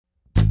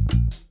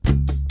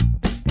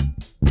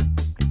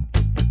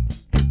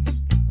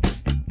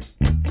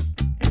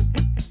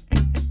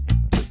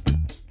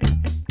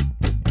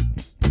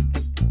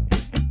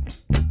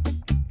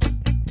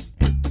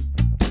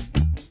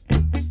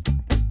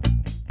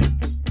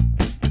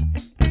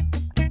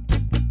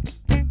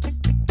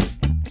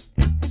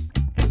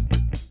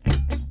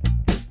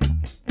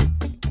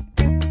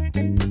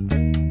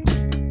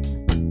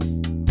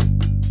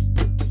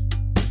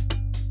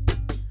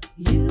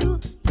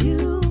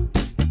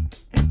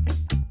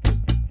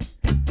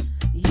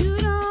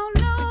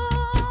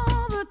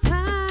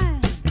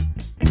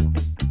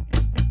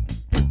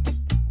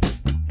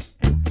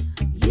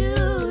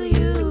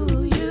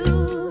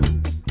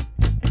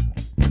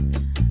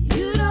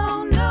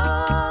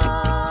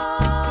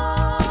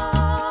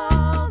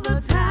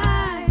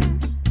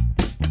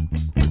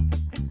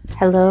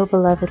Hello,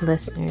 beloved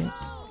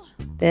listeners.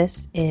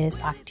 This is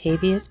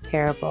Octavia's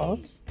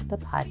Parables, the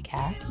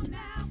podcast,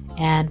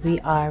 and we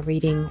are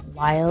reading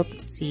Wild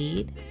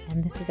Seed,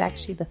 and this is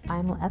actually the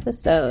final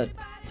episode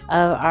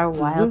of our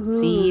Wild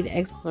Seed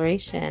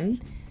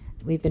exploration.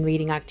 We've been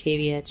reading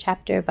Octavia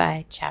chapter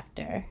by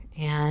chapter,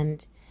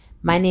 and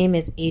my name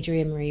is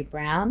Adrienne Marie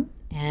Brown,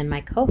 and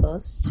my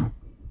co-host...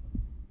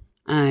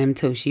 I'm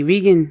Toshi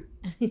Regan.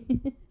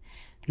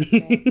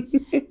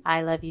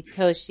 I love you,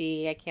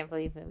 Toshi. I can't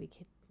believe that we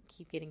keep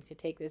getting to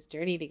take this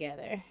journey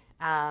together.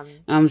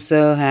 I'm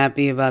so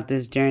happy about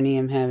this journey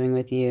I'm having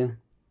with you.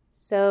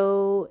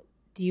 So,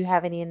 do you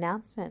have any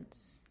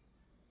announcements?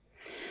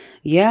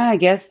 Yeah, I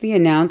guess the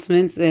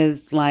announcements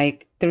is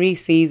like 3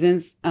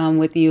 seasons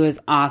with you is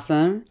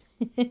awesome.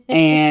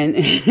 And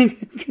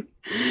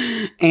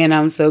and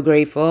I'm so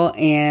grateful.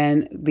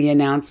 And the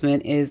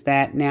announcement is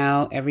that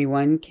now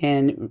everyone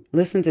can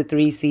listen to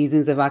 3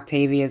 seasons of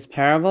Octavia's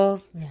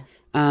Parables. Yeah.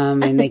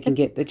 And they can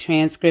get the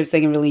transcripts.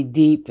 They can really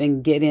deep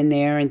and get in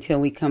there until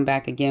we come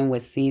back again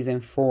with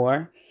season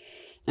 4.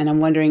 And I'm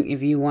wondering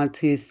if you want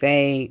to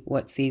say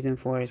what season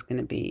 4 is going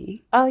to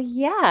be. Oh,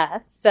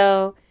 yeah.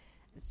 So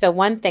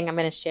one thing I'm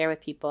going to share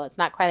with people, it's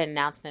not quite an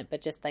announcement, but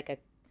just like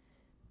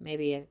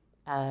maybe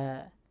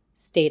a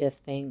state of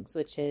things,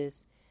 which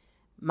is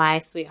my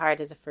sweetheart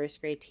is a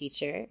first grade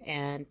teacher,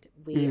 and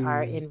we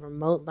are in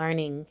remote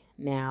learning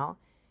now,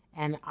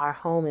 and our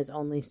home is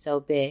only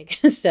so big.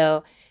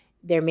 So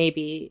there may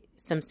be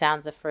some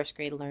sounds of first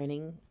grade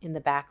learning in the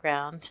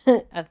background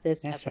of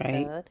this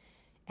episode. Right.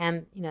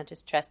 And,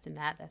 just trust in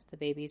that. That's the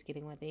babies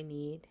getting what they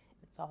need.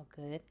 It's all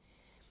good.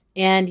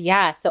 And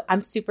yeah, so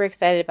I'm super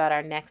excited about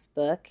our next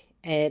book.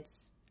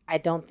 It's, I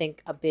don't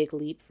think, a big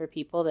leap for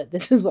people that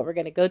this is what we're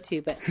going to go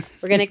to, but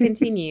we're going to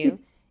continue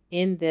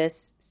in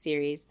this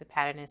series, the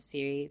Patternist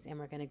series, and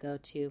we're going to go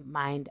to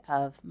Mind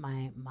of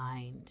My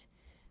Mind,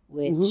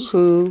 which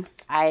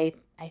I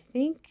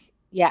think...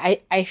 Yeah,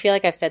 I feel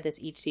like I've said this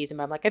each season,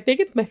 but I'm like, I think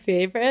it's my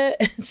favorite.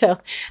 So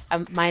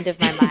Mind of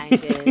My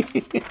Mind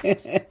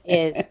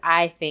is,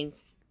 I think,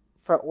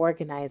 for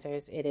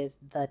organizers, it is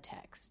the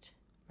text,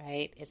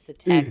 right? It's the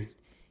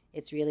text.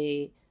 It's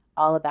really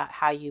all about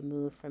how you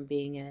move from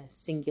being a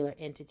singular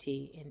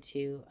entity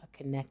into a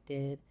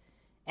connected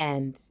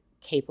and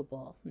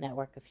capable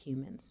network of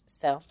humans.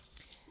 So,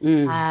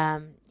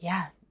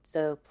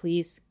 so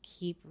please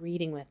keep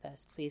reading with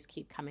us. Please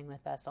keep coming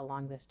with us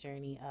along this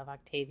journey of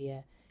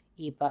Octavia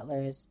E.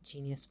 Butler's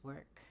genius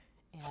work.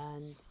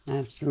 And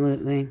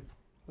absolutely,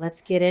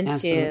 let's get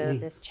into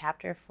this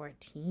chapter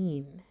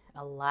 14.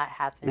 A lot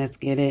happens. Let's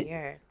get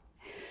here.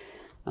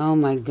 Oh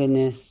my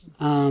goodness.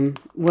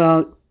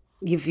 Well,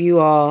 if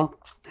you all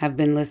have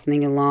been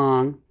listening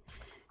along,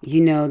 you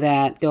know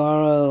that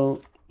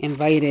Doro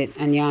invited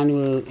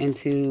Anyanwu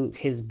into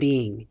his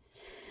being.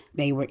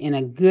 They were in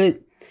a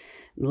good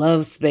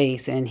love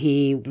space, and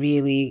he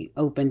really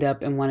opened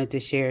up and wanted to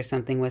share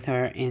something with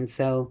her. And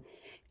so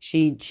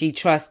she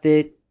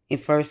trusted. At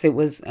first it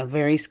was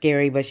very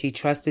scary, but she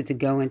trusted to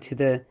go into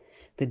the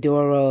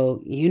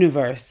Doro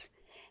universe.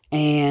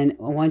 And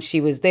once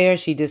she was there,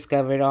 she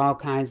discovered all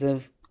kinds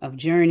of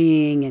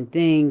journeying and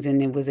things,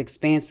 and it was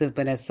expansive.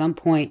 But at some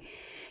point,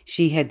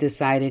 she had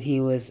decided he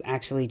was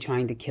actually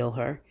trying to kill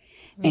her.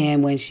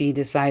 And when she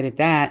decided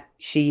that,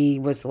 she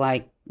was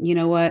like, you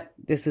know what?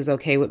 This is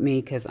okay with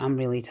me because I'm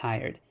really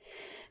tired.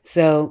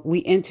 So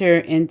we enter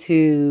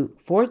into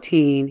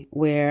 14,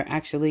 where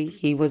actually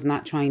he was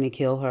not trying to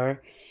kill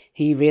her.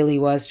 He really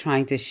was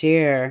trying to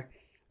share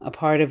a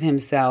part of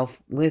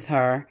himself with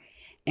her.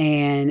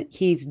 And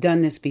he's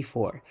done this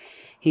before.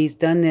 He's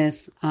done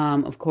this,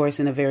 of course,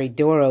 in a very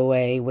Doro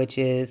way, which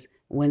is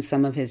when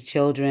some of his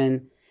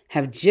children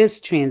have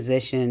just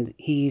transitioned,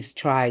 he's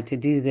tried to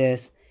do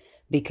this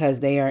because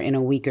they are in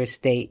a weaker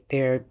state.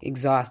 They're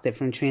exhausted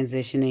from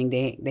transitioning.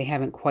 They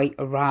haven't quite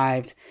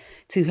arrived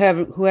to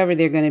whoever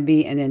they're going to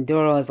be. And then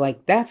Doro is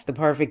like, that's the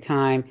perfect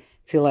time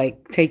to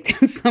like take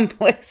them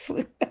someplace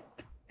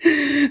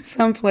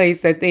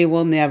that they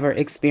will never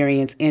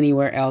experience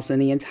anywhere else in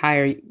the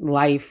entire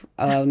life,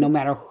 no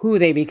matter who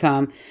they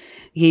become.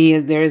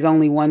 There is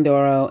only one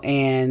Doro.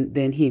 And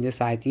then he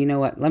decides, you know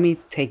what, let me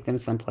take them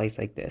someplace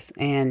like this.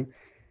 And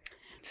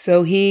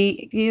so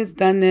he has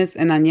done this,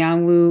 and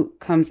Anyanwu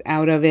comes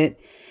out of it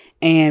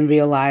and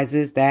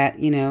realizes that,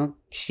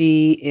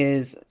 she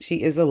is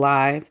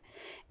alive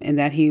and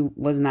that he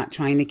was not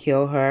trying to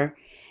kill her.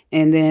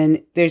 And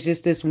then there's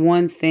just this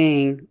one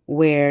thing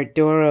where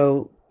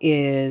Doro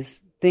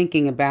is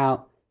thinking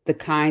about the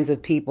kinds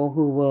of people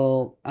who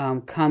will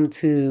come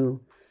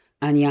to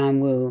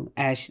Anyanwu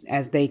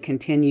as they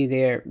continue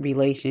their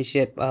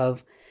relationship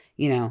of,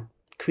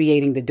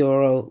 creating the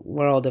Doro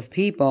world of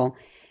people.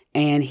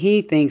 And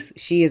he thinks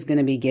she is going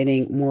to be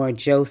getting more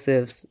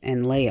Josephs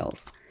and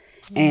Laels.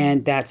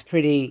 And that's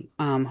pretty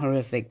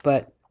horrific.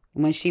 But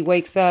when she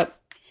wakes up,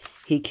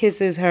 he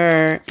kisses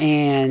her,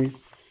 and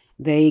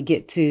they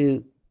get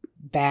to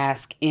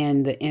bask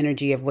in the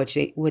energy of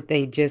what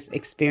they just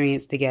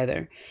experienced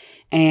together.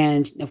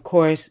 And of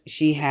course,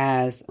 she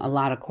has a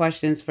lot of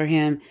questions for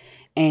him.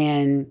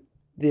 And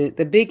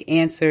the big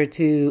answer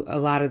to a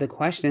lot of the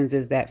questions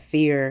is that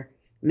fear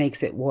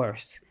makes it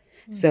worse.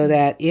 Mm-hmm. So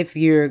that if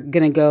you're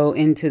going to go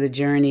into the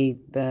journey,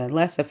 the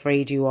less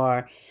afraid you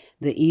are,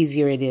 the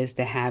easier it is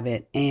to have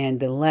it, and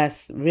the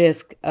less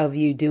risk of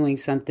you doing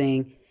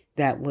something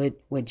that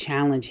would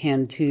challenge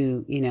him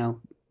to,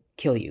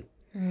 kill you.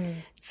 Mm.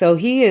 So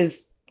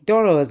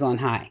Doro is on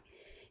high.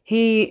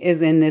 He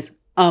is in this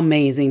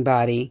amazing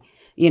body.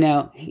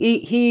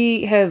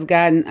 He has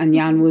gotten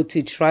Anyanwu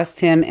to trust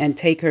him and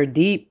take her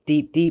deep,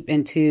 deep, deep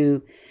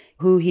into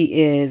who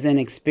he is and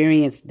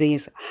experience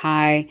these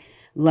high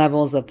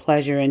levels of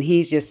pleasure. And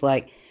he's just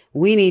like,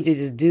 we need to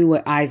just do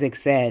what Isaac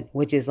said,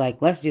 which is like,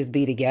 let's just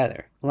be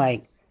together.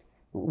 Like,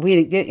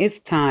 it's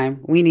time.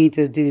 We need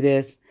to do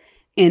this.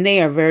 And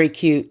they are very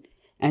cute.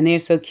 And they're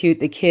so cute.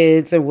 The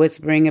kids are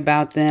whispering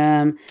about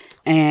them.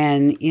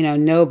 And,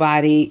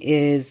 nobody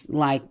is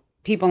like,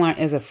 people aren't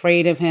as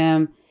afraid of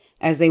him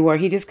as they were.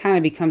 He just kind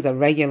of becomes a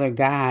regular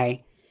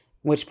guy,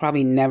 which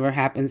probably never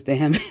happens to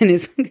him.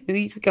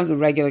 He becomes a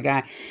regular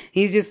guy.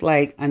 He's just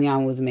like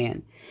Anyanwu's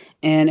man.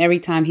 And every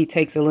time he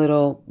takes a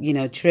little,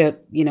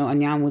 trip,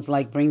 Anyanwu's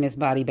like, bring this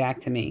body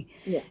back to me.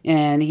 Yeah.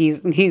 And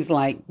he's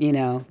like,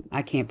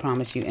 I can't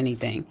promise you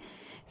anything.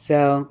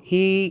 So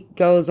he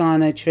goes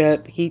on a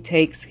trip. He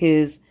takes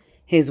his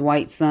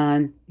white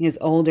son, his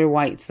older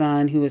white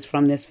son, who is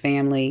from this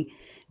family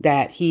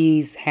that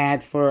he's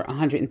had for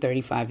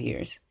 135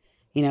 years.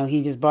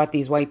 He just brought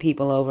these white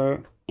people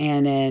over,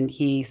 and then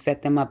he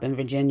set them up in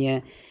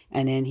Virginia,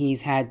 and then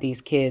he's had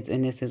these kids,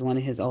 and this is one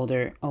of his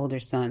older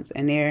sons.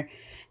 And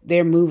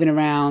they're moving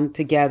around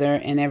together,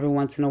 and every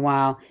once in a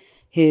while,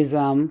 his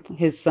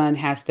son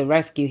has to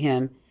rescue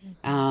him.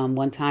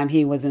 One time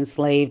he was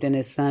enslaved, and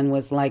his son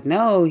was like,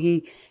 "No,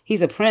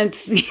 he's a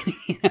prince."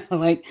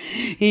 Like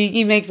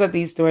he makes up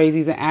these stories.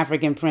 He's an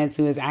African prince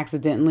who is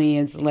accidentally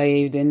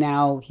enslaved, and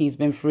now he's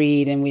been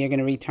freed, and we are going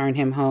to return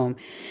him home.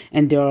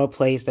 And Doro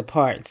plays the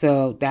part.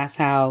 So that's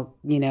how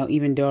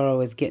even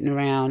Doro is getting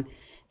around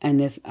in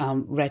this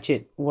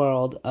wretched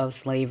world of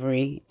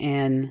slavery.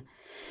 And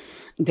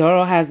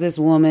Doro has this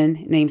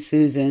woman named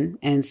Susan,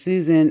 and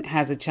Susan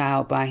has a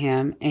child by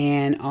him.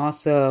 And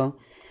also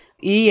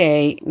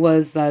EA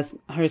was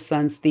her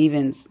son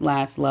Stephen's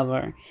last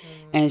lover.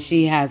 And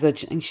she has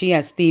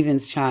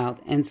Stephen's child.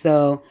 And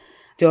so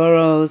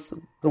Doro's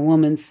the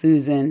woman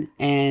Susan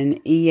and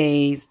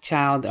EA's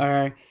child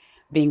are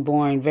being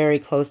born very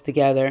close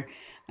together.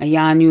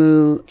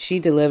 Anyanwu, she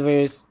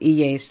delivers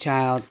EA's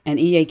child, and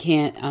EA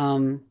can't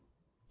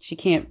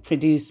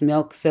produce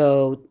milk,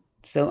 so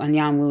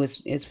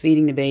Anyanwu is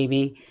feeding the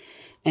baby.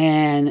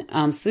 And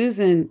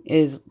Susan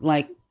is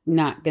like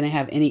not going to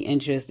have any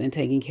interest in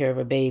taking care of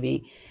a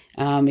baby.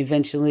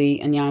 Eventually,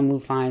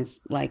 Anyanwu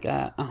finds like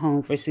a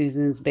home for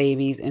Susan's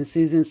babies. And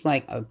Susan's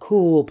like a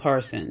cool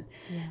person,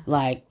 yes.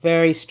 Like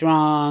very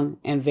strong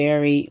and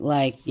very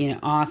like,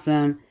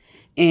 awesome.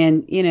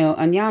 And,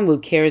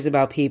 Anyanwu cares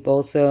about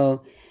people.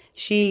 So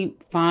she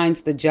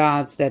finds the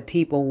jobs that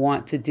people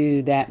want to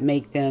do that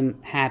make them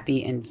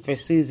happy. And for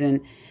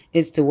Susan,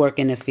 it's to work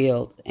in the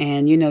field.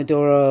 And,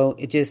 Doro,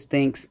 it just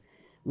thinks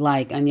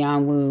like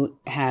Anyanwu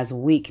has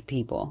weak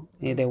people.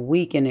 They're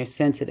weak and they're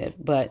sensitive,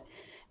 but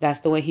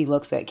that's the way he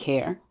looks at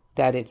care,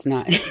 that it's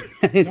not,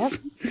 that it's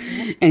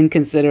in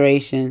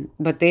consideration.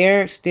 But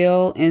they're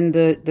still in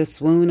the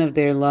swoon of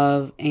their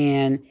love,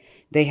 and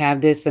they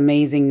have this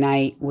amazing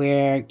night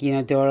where,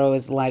 Doro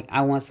is like,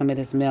 I want some of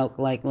this milk.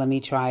 Like, let me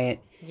try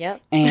it.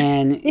 Yep.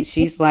 And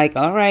she's like,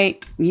 all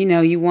right,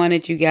 you want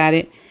it, you got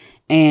it.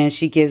 And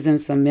she gives him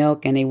some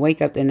milk, and they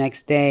wake up the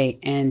next day,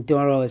 and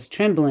Doro is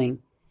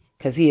trembling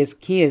because he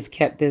has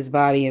kept this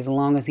body as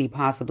long as he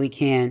possibly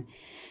can.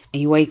 And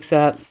he wakes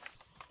up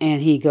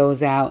and he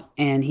goes out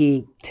and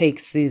he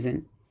takes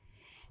Susan.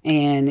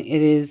 And it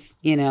is,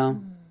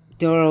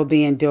 Doro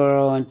being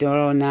Doro, and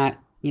Doro not,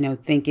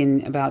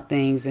 thinking about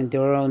things, and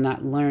Doro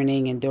not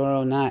learning, and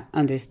Doro not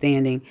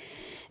understanding.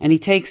 And he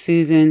takes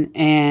Susan,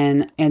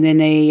 and then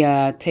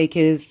they take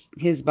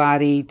his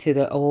body to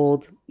the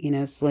old,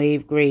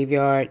 slave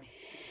graveyard.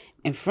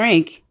 And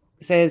Frank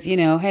says,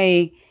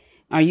 hey,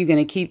 are you going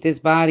to keep this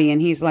body?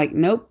 And he's like,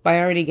 nope, I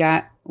already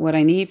got what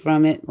I need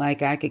from it.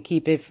 Like, I could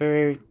keep it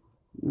for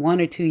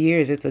 1 or 2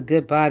 years. It's a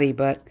good body,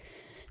 but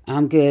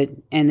I'm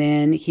good. And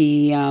then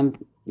he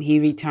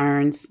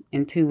returns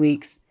in 2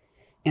 weeks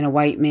in a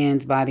white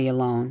man's body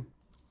alone.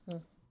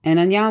 And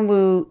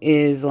Anyanwu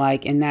is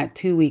like, in that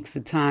 2 weeks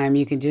of time,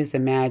 you can just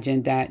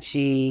imagine that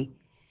she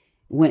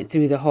went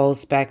through the whole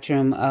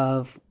spectrum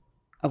of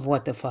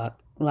what the fuck.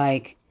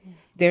 Like,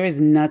 there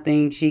is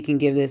nothing she can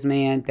give this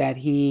man that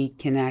he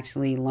can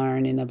actually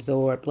learn and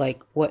absorb,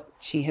 like what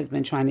she has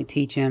been trying to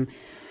teach him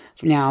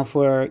now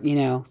for,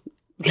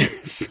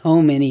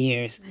 so many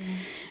years. Mm-hmm.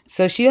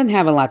 So she doesn't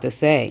have a lot to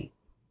say.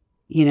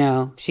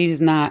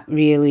 She's not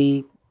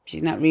really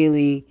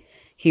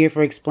here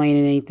for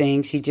explaining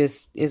anything. She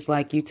just is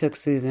like, you took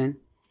Susan.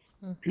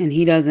 Mm-hmm. And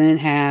he doesn't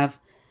have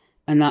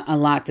a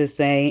lot to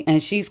say.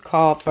 And she's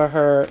called for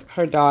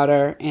her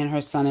daughter and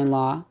her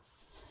son-in-law.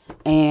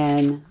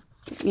 And,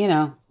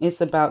 it's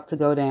about to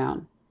go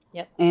down.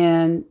 Yep.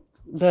 And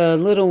the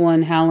little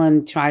one,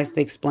 Helen, tries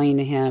to explain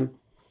to him,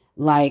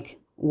 like,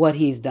 what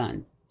he's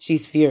done.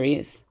 She's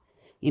furious.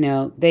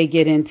 They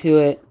get into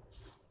it,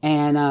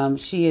 and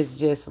she is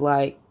just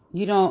like,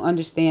 you don't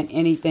understand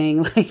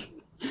anything. Like,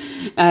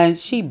 and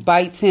she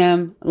bites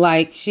him.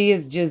 Like, she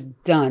is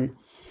just done.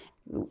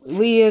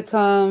 Leah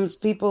comes,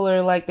 people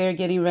are like, they're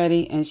getting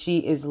ready, and she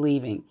is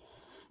leaving.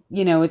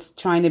 It's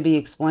trying to be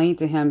explained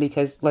to him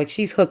because, like,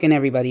 she's hooking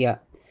everybody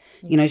up.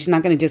 She's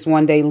not going to just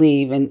one day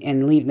leave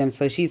and leave them.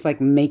 So she's like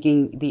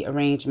making the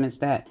arrangements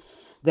that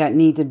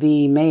need to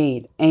be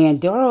made. And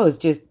Doro is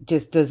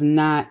just does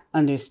not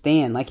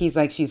understand. Like, he's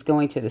like, she's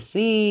going to the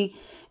sea.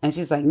 And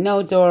she's like,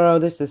 no, Doro,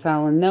 this is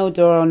Helen. No,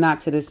 Doro, not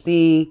to the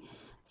sea.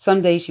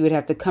 Someday she would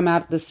have to come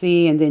out of the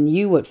sea, and then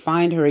you would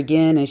find her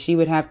again, and she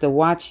would have to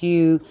watch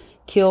you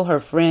kill her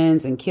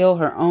friends and kill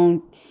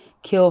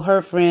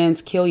her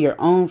friends, kill your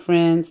own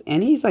friends.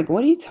 And he's like,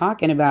 what are you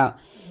talking about?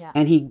 Yeah.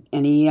 And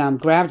he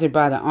grabs her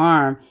by the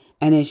arm,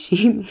 and then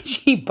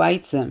she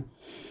bites him.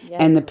 Yes.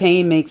 And the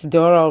pain makes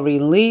Doro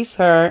release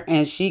her,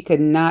 and she could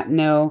not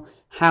know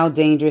how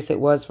dangerous it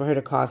was for her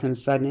to cause him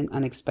sudden and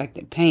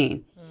unexpected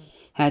pain.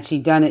 Had she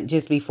done it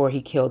just before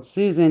he killed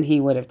Susan,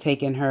 he would have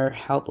taken her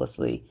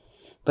helplessly.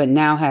 But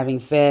now, having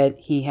fed,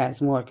 he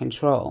has more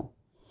control.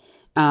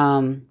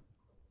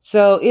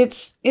 So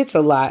it's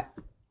a lot.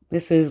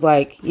 This is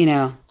like,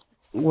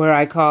 where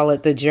I call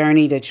it the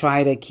journey to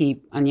try to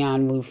keep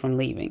Anyanwu from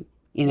leaving,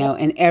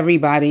 and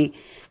everybody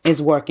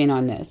is working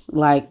on this,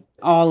 like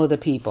all of the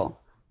people.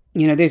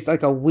 There's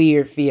like a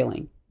weird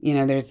feeling.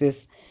 There's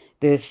this,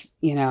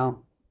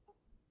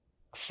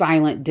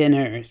 silent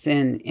dinners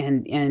and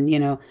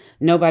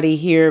nobody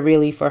here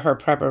really for her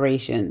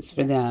preparations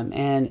for them.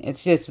 And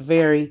it's just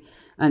very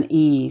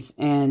unease.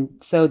 And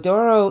so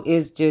Doro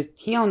is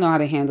he don't know how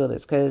to handle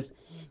this because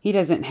he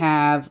doesn't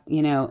have,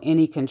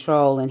 any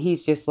control. And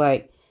he's just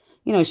like,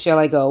 shall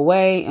I go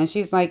away? And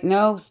she's like,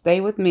 no,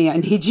 stay with me. I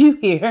need you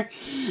here.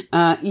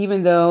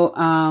 Even though,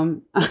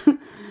 I'm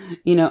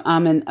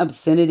in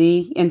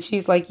obscenity. And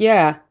she's like,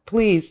 yeah,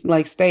 please,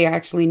 like, stay. I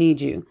actually need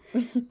you.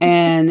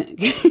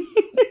 And,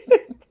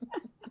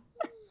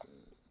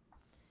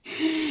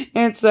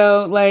 and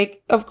so,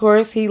 like, of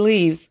course he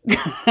leaves.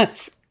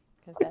 That's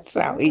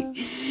how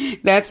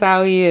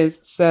he is.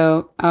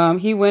 So,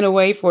 he went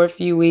away for a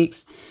few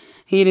weeks.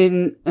 He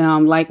didn't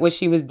like what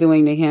she was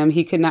doing to him.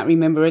 He could not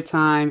remember a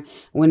time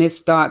when his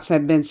thoughts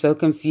had been so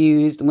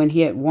confused, when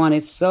he had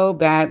wanted so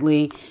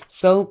badly,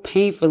 so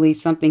painfully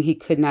something he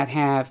could not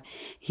have.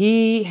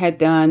 He had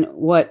done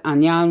what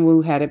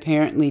Anyanwu had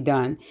apparently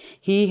done.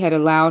 He had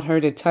allowed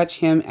her to touch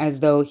him as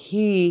though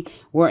he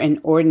were an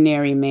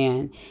ordinary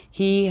man.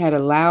 He had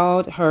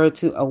allowed her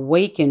to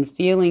awaken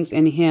feelings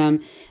in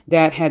him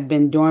that had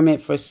been dormant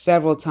for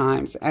several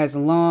times, as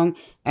long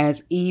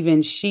as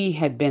even she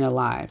had been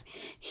alive.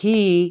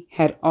 He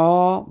had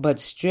all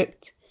but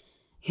stripped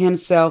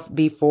himself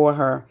before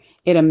her.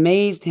 It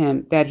amazed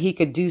him that he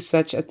could do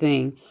such a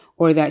thing,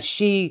 or that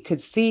she could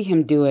see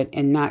him do it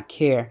and not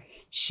care.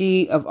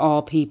 She of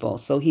all people.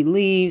 So he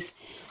leaves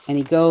and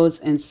he goes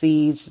and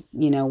sees,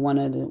 one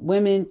of the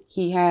women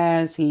he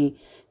has. He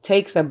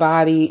takes a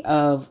body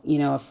of,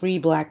 a free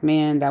black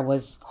man that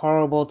was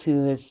horrible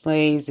to his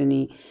slaves, and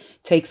he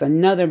takes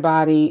another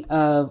body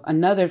of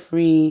another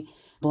free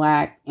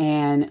black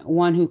and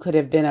one who could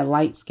have been a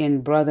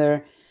light-skinned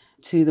brother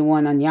to the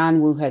one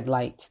Anyanwu had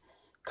liked.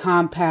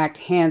 Compact,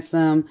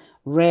 handsome,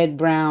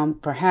 red-brown.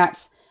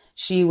 Perhaps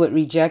she would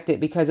reject it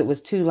because it was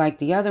too like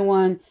the other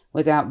one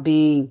without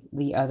being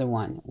the other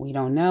one. We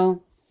don't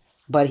know,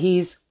 but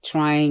he's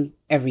trying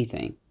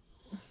everything.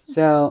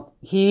 So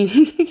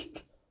he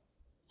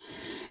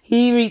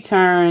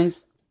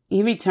returns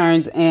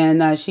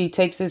and she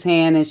takes his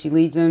hand and she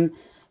leads him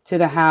to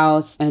the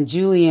house, and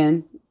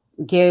Julian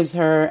gives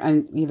her,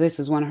 and this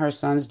is one of her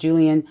sons,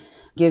 Julian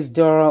gives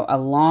Doro a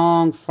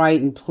long,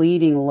 frightened,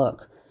 pleading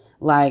look.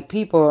 Like,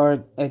 people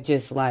are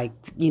just like,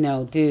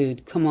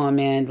 dude, come on,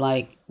 man,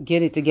 like,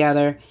 get it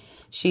together.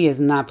 She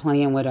is not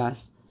playing with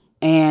us.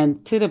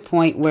 And to the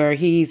point where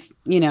he's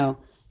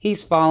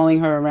following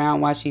her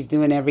around while she's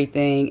doing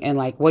everything, and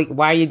like, wait,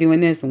 why are you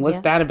doing this? And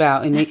what's that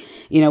about? And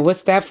they,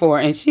 what's that for?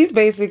 And she's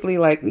basically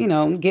like,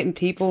 getting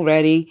people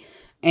ready,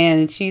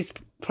 and she's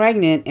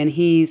pregnant, and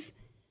he's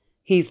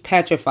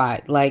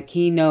petrified. Like,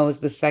 he knows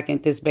the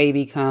second this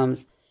baby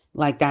comes,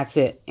 like, that's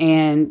it.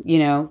 And,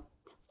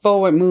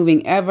 forward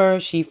moving ever,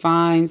 she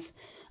finds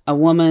a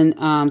woman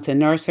to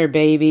nurse her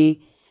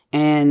baby,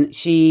 and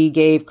she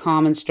gave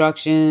calm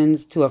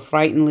instructions to a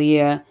frightened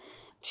Leah.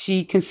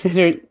 She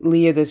considered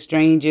Leah the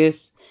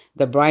strangest,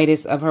 the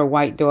brightest of her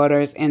white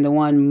daughters, and the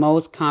one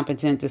most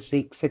competent to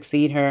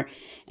succeed her.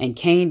 And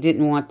Cain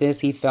didn't want this.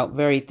 He felt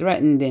very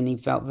threatened, and he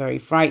felt very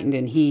frightened,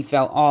 and he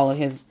felt all of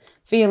his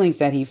feelings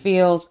that he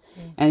feels.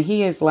 And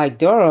he is like,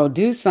 Doro,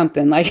 do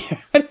something. Like,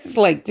 it's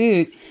like,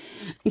 dude,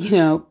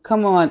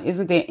 come on,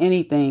 isn't there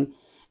anything?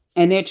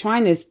 And they're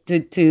trying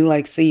to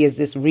like, see, is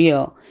this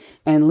real?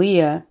 And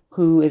Leah,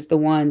 who is the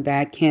one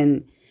that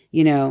can,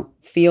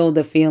 feel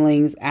the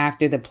feelings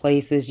after the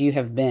places you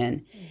have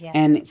been.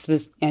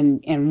 Yes.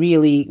 And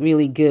really,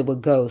 really good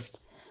with Ghost.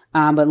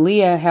 But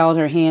Leah held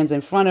her hands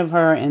in front of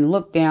her and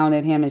looked down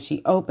at him, and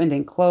she opened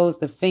and closed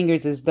the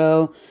fingers as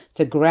though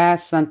to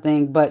grasp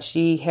something, but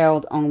she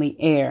held only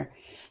air.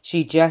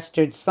 She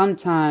gestured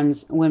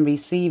sometimes when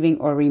receiving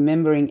or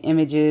remembering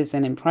images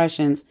and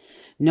impressions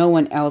no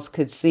one else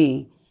could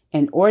see.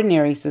 In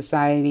ordinary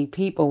society,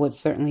 people would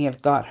certainly have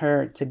thought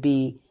her to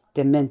be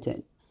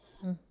demented.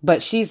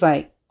 But she's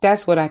like,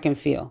 that's what I can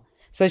feel.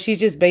 So she's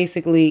just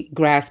basically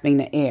grasping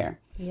the air.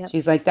 Yep.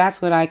 She's like,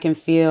 that's what I can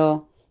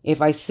feel.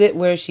 If I sit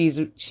where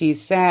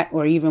she's sat,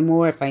 or even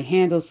more, if I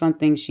handle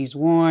something she's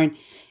worn,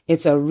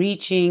 it's a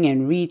reaching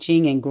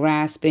and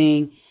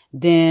grasping.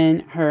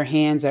 Then her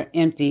hands are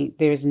empty.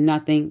 There's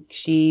nothing.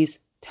 She's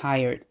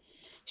tired.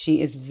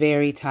 She is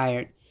very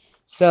tired.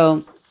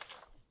 So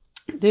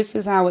this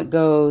is how it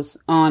goes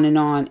on and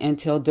on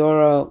until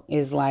Doro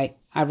is like,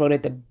 I wrote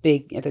at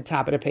the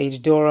top of the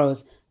page,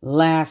 Doro's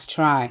last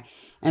try.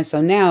 And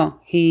so now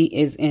he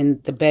is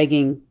in the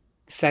begging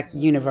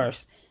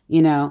universe,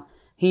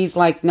 He's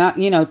like, not,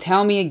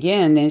 tell me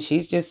again. And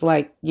she's just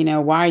like,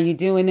 why are you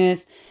doing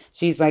this?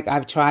 She's like,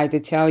 I've tried to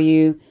tell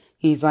you.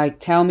 He's like,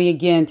 tell me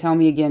again, tell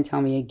me again,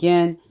 tell me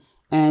again.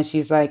 And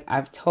she's like,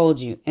 I've told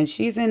you. And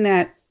she's in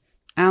that,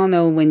 I don't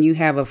know, when you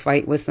have a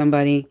fight with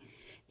somebody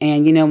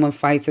and, when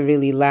fights are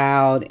really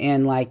loud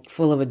and like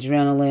full of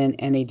adrenaline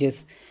and they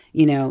just,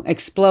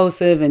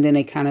 explosive, and then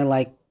they kind of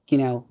like,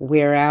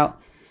 wear out.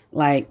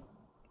 Like,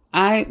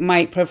 I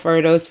might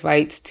prefer those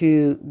fights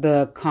to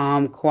the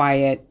calm,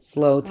 quiet,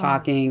 slow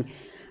talking.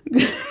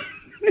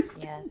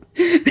 Yes.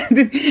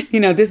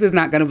 This is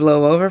not going to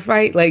blow over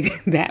fight. Like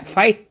that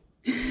fight,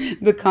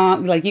 the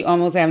calm, like you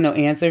almost have no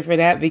answer for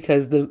that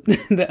because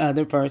the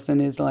other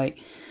person is like,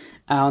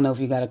 I don't know if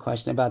you got a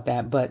question about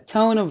that, but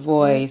tone of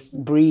voice,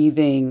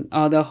 breathing,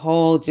 the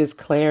whole just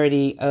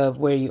clarity of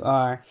where you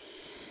are.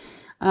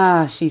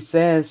 She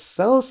says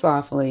so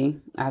softly,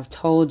 I've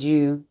told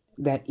you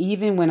that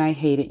even when I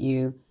hated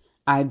you,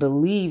 I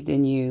believed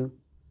in you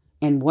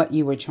and what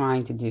you were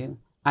trying to do.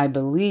 I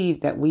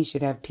believed that we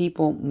should have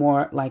people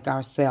more like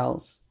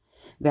ourselves,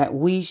 that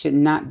we should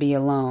not be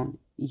alone.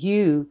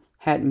 You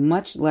had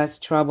much less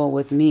trouble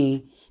with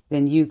me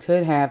than you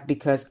could have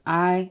because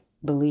I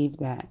believed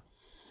that.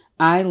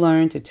 I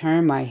learned to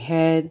turn my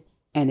head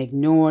and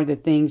ignore the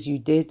things you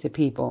did to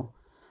people.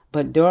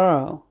 But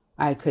Doro,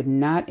 I could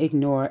not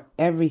ignore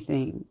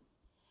everything.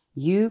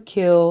 You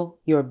kill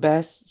your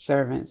best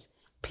servants,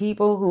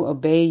 people who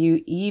obey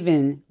you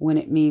even when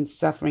it means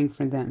suffering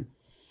for them.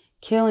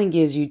 Killing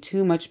gives you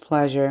too much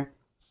pleasure,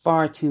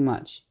 far too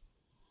much.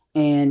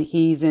 And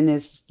he's in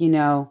this, you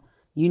know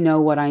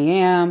what I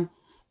am,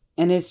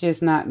 and it's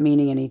just not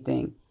meaning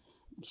anything.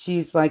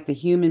 She's like, the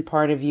human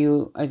part of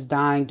you is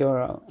dying,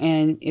 Doro.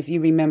 And if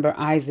you remember,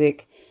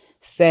 Isaac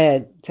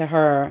said to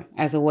her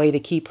as a way to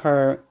keep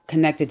her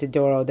connected to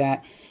Doro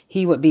that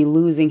he would be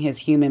losing his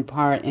human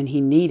part and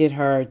he needed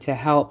her to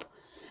help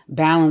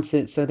balance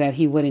it so that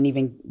he wouldn't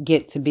even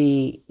get to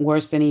be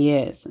worse than he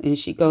is. And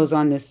she goes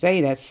on to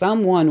say that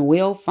someone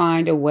will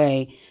find a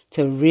way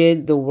to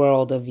rid the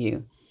world of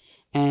you.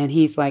 And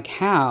he's like,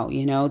 how?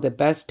 The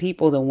best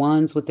people, the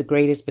ones with the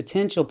greatest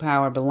potential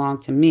power belong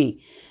to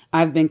me.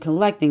 I've been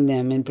collecting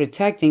them and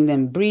protecting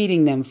them,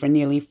 breeding them for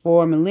nearly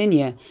 4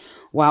 millennia,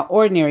 while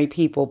ordinary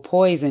people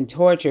poisoned,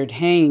 tortured,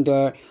 hanged,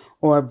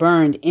 or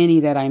burned any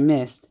that I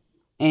missed.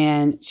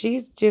 And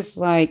she's just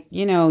like,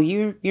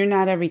 you're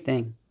not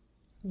everything.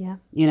 Yeah.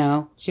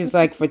 She's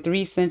like, for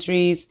 3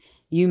 centuries,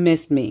 you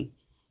missed me.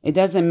 It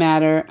doesn't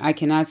matter. I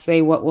cannot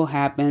say what will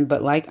happen,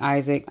 but like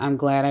Isaac, I'm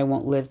glad I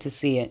won't live to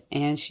see it.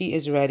 And she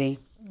is ready.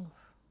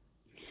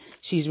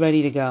 She's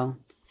ready to go.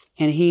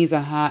 And he's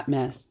a hot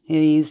mess.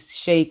 He's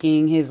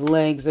shaking. His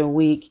legs are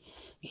weak.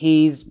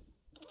 He's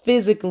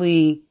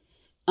physically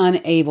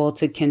unable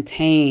to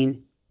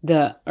contain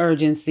the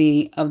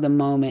urgency of the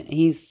moment.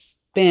 He's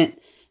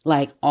spent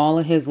like all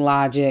of his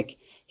logic.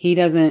 He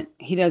doesn't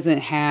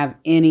have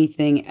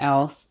anything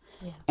else.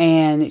 Yeah.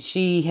 And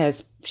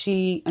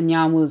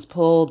Anyanwu's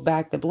pulled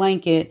back the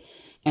blanket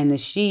and the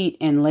sheet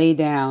and lay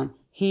down.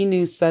 He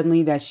knew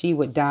suddenly that she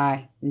would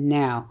die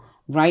now,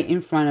 right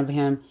in front of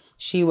him.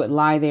 She would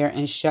lie there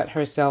and shut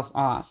herself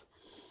off.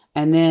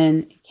 And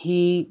then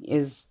he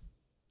is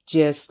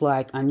just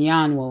like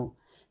Anyanwu.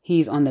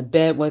 He's on the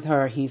bed with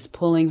her. He's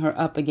pulling her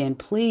up again.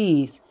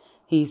 Please,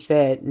 he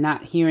said,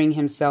 not hearing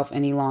himself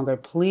any longer.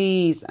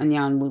 Please,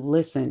 Anyanwu,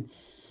 listen.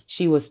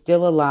 She was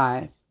still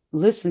alive.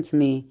 Listen to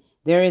me.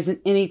 There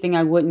isn't anything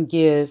I wouldn't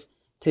give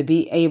to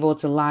be able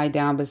to lie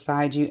down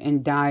beside you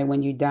and die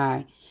when you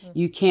die.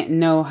 You can't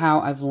know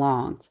how I've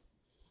longed.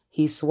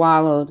 He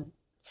swallowed.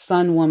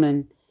 Sun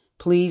woman,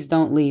 please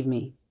don't leave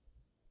me.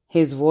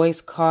 His voice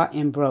caught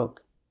and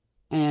broke,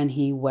 and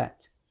he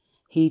wept.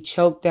 He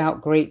choked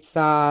out great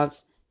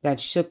sobs that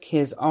shook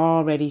his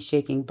already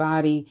shaking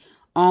body,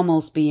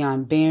 almost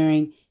beyond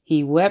bearing.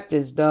 He wept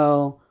as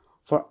though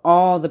for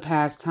all the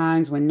past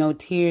times when no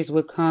tears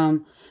would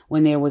come,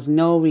 when there was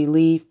no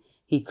relief,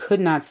 he could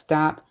not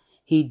stop.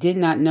 He did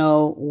not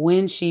know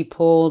when she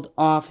pulled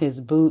off his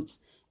boots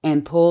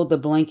and pulled the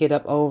blanket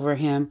up over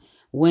him,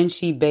 when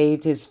she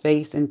bathed his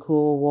face in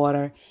cool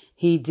water.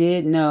 He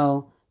did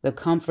know the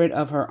comfort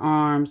of her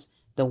arms,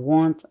 the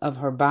warmth of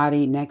her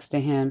body next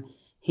to him.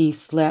 He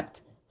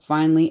slept,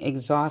 finally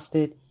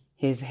exhausted,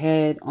 his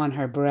head on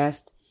her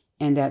breast,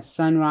 and at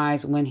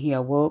sunrise when he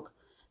awoke,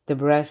 the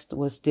breast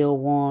was still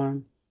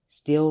warm,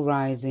 still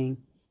rising,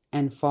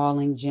 and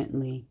falling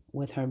gently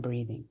with her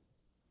breathing.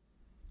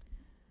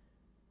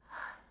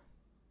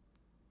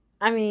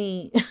 I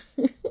mean,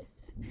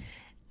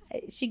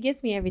 she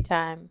gets me every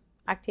time.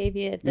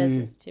 Octavia does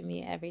this to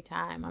me every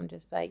time. I'm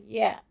just like,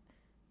 yeah,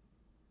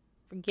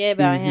 forget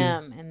about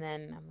him. And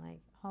then I'm like,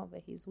 oh,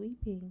 but he's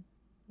weeping.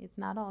 It's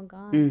not all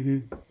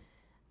gone.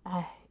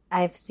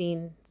 I've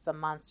seen some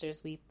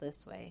monsters weep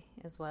this way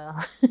as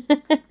well.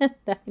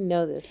 I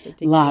know this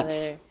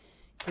particular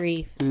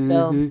grief.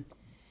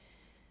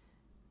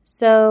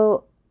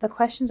 So the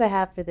questions I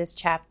have for this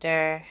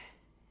chapter,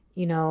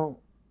 you know,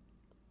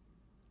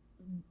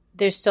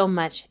 there's so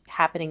much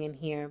happening in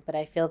here, but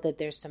I feel that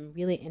there's some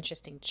really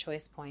interesting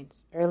choice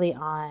points early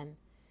on.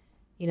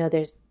 You know,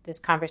 there's this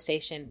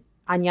conversation,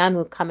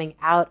 Anyanwu coming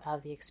out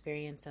of the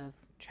experience of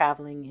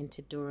traveling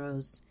into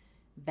Doro's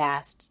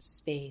vast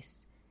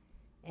space.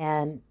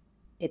 And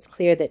it's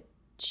clear that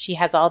she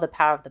has all the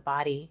power of the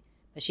body,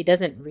 but she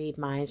doesn't read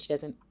minds. She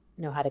doesn't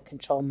know how to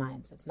control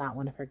minds. It's not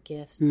one of her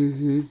gifts.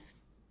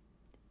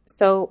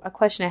 So a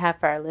question I have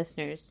for our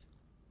listeners,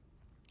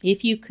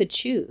 if you could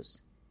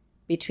choose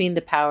between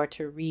the power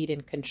to read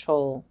and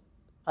control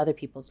other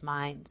people's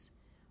minds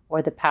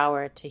or the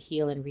power to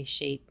heal and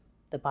reshape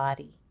the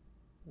body,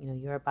 you know,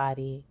 your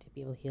body to be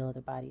able to heal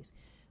other bodies,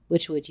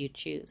 which would you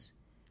choose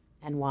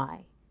and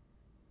why?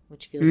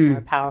 Which feels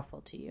more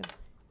powerful to you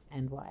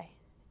and why?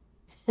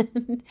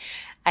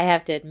 I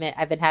have to admit,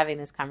 I've been having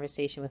this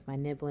conversation with my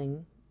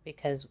nibbling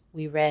because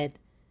we read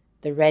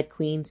the Red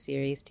Queen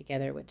series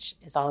together, which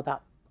is all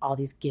about all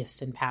these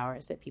gifts and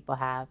powers that people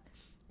have.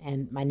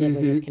 And my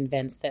nibbling is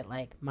convinced that,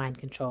 like, mind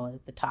control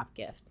is the top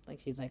gift. Like,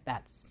 she's like,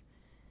 that's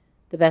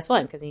the best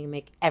one because you can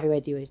make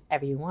everybody do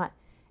whatever you want.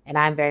 And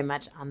I'm very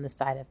much on the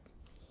side of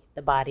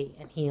the body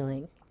and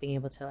healing, being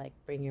able to, like,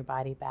 bring your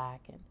body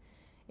back. And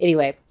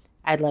anyway,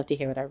 I'd love to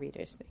hear what our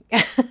readers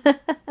think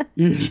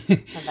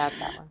about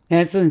that one.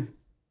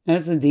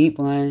 That's a deep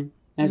one.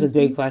 That's a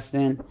great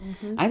question.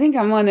 I think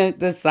I'm on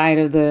the side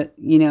of the,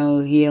 you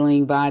know,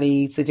 healing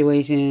body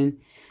situation.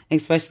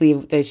 Especially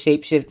if the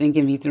shape-shifting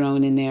can be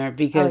thrown in there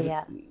because,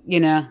 you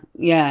know,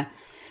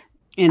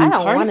 And I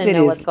don't want to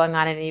know what's going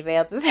on in anybody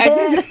else's head.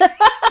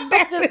 I'm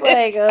just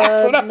like,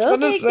 no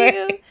thank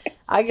you.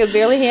 I can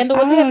barely handle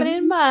what's happening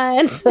in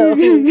mine. So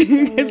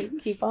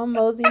keep on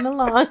moseying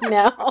along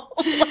now.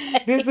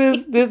 This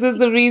is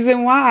the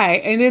reason why.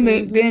 And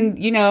then, then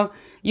you know,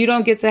 you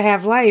don't get to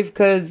have life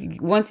because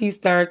once you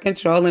start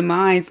controlling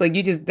minds, like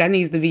that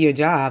needs to be your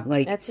job.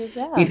 Like that's your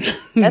job. You know,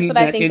 that's what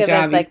I think of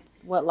as like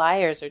what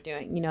liars are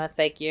doing. You know, it's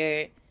like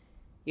you're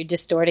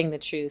distorting the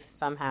truth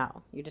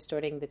somehow. You're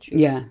distorting the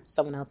truth of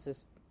someone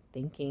else's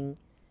thinking.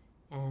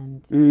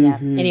 And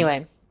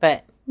anyway,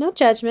 but no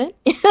judgment.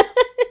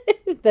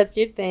 That's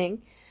your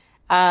thing.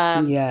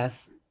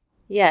 Yes.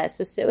 Yeah,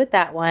 so sit with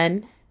that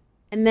one.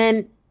 And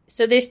then,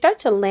 so they start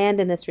to land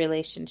in this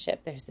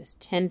relationship. There's this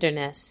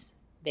tenderness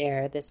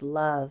there, this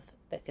love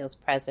that feels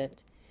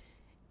present.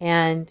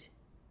 And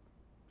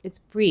it's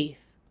brief.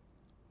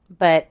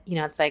 But, you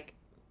know, it's like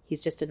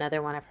he's just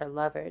another one of her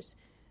lovers.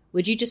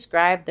 Would you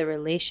describe the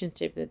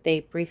relationship that they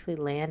briefly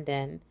land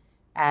in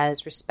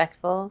as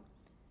respectful,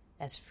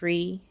 as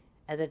free,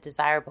 as a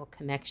desirable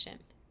connection,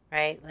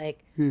 right?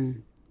 Like,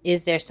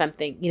 is there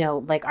something, you know,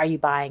 like, are you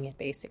buying it,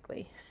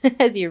 basically?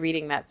 As you're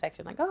reading that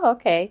section, like, oh,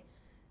 okay,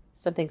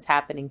 something's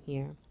happening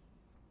here.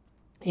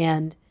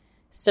 And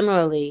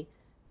similarly,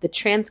 the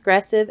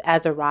transgressive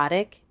as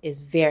erotic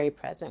is very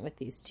present with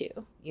these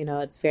two. You know,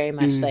 it's very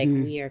much like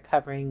we are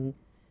covering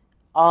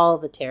all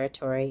the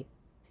territory.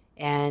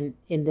 And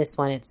in this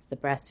one, it's the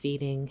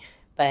breastfeeding,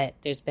 but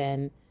there's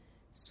been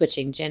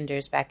switching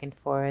genders back and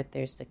forth.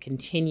 There's the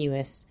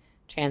continuous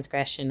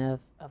transgression of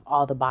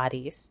all the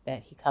bodies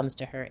that he comes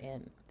to her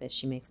in, that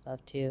she makes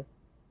love to.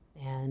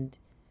 And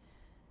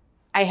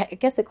I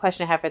guess a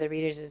question I have for the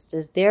readers is,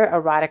 does their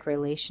erotic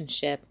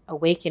relationship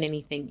awaken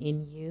anything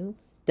in you?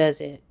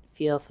 Does it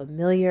feel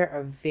familiar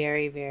or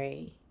very,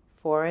 very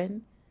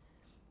foreign?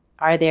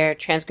 Are there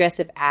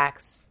transgressive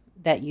acts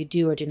that you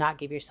do or do not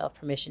give yourself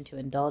permission to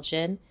indulge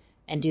in?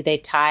 And do they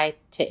tie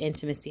to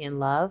intimacy and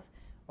love?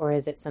 Or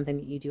is it something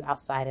that you do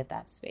outside of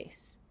that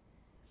space?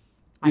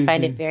 I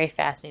find it very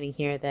fascinating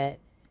here that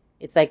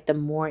it's like the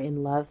more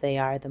in love they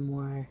are, the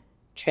more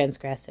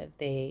transgressive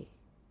they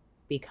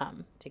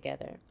become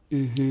together.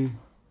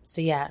 So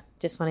yeah,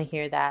 just want to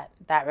hear that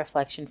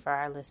reflection for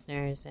our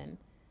listeners. And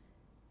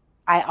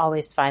I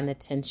always find the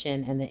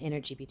tension and the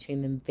energy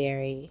between them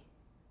very,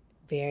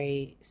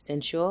 very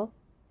sensual,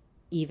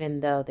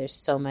 even though there's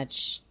so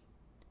much,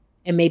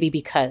 and maybe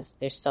because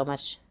there's so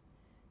much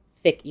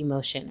thick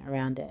emotion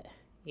around it,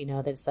 you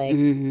know, that's like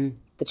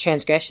the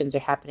transgressions are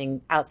happening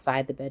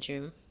outside the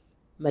bedroom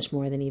much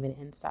more than even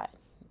inside,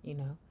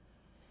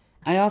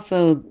 I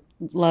also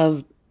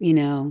love,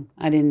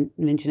 I didn't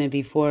mention it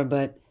before,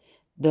 but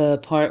the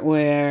part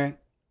where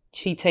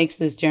she takes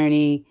this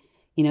journey,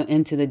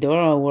 into the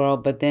Doro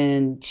world, but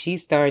then she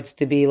starts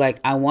to be like,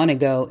 I want to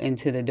go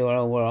into the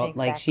Doro world.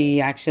 Exactly. Like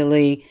she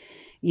actually,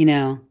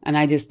 and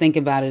I just think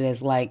about it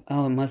as like,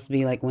 oh, it must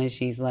be like when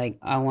she's like,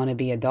 I want to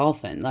be a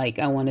dolphin. Like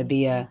I want to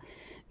be that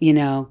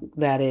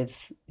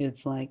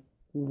it's like,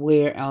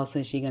 where else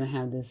is she going to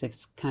have this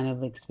kind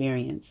of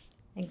experience?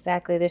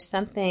 Exactly. There's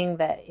something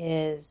that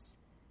is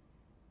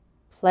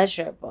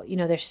pleasurable.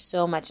 There's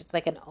so much. It's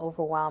like an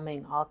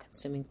overwhelming,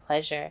 all-consuming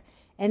pleasure.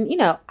 And,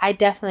 I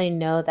definitely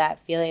know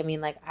that feeling. I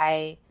mean, like,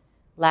 I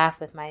laugh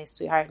with my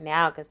sweetheart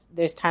now because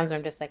there's times where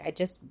I'm just like, I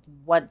just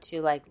want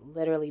to, like,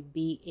 literally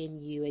be in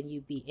you and you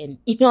be in,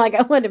 like,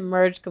 I want to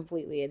merge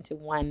completely into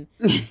one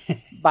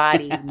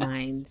body,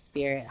 mind,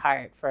 spirit,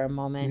 heart for a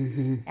moment.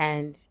 Mm-hmm.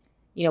 And,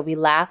 we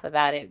laugh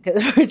about it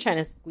because we're trying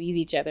to squeeze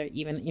each other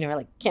even, we're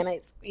like, can I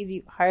squeeze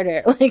you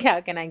harder? Like,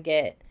 how can I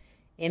get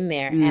in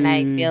there? And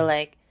I feel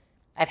like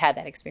I've had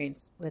that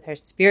experience with her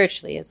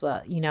spiritually as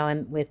well,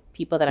 and with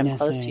people that I'm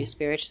close to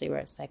spiritually, where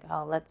it's like,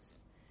 oh,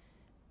 let's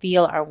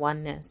feel our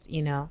oneness,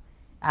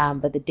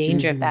 but the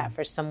danger of that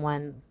for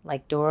someone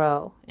like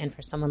Doro and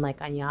for someone like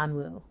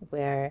Anyanwu,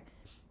 where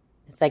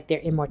it's like their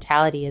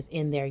immortality is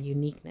in their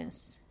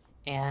uniqueness.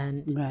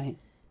 And right.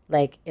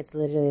 Like, it's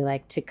literally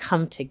like to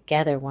come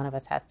together, one of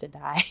us has to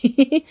die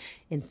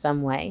in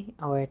some way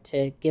or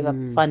to give up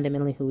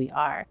fundamentally who we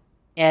are.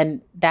 And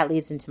that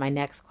leads into my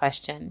next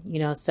question,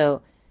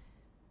 so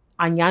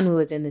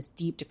Anyanwu is in this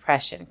deep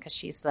depression because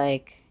she's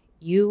like,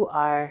 you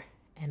are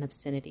an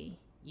obscenity.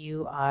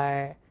 You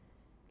are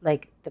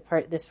like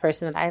this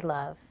person that I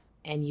love,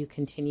 and you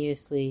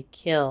continuously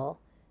kill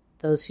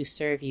those who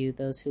serve you,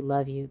 those who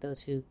love you,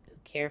 those who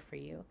care for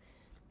you.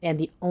 And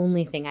the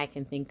only thing I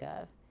can think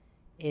of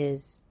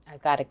is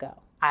I've got to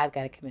go. I've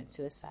got to commit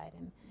suicide.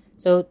 And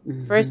so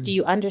first, do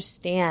you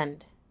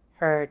understand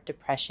her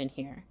depression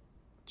here?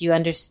 Do you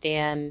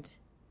understand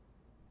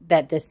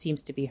that this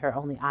seems to be her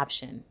only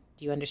option?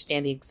 Do you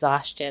understand the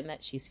exhaustion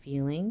that she's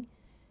feeling?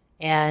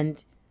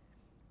 And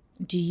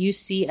do you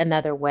see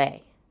another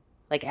way?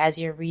 Like, as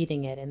you're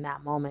reading it in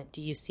that moment,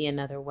 do you see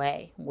another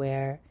way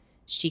where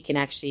she can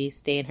actually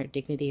stay in her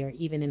dignity or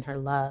even in her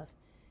love,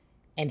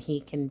 and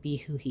he can be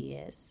who he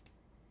is?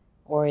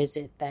 Or is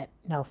it that,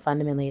 no,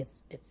 fundamentally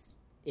it's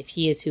if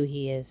he is who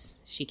he is,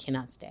 she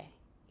cannot stay,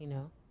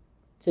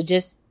 So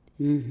just,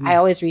 I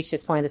always reach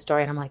this point of the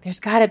story and I'm like, there's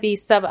got to be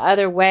some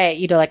other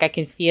way, like I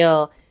can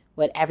feel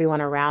what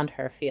everyone around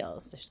her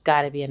feels. There's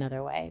got to be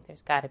another way.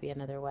 There's got to be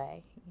another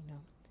way,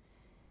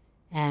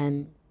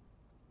 And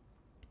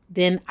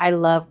then I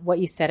love what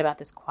you said about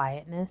this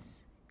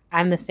quietness.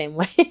 I'm the same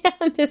way.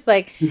 I'm just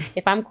like,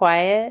 if I'm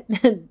quiet,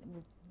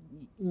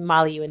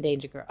 Molly, you in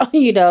danger, girl.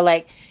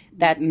 Like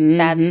that's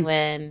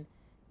when,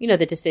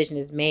 the decision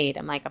is made.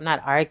 I'm like, I'm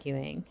not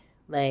arguing.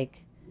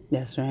 Like,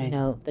 that's right.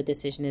 The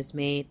decision is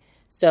made.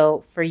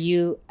 So for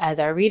you as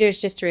our readers,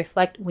 just to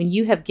reflect when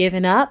you have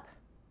given up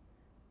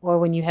or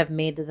when you have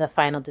made the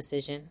final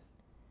decision,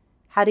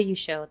 how do you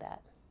show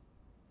that?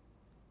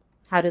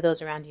 How do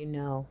those around you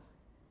know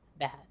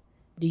that?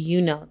 Do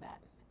you know that?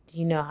 Do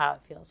you know how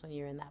it feels when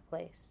you're in that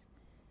place?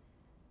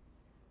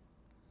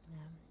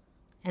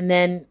 And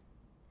then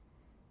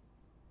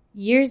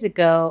years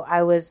ago,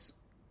 I was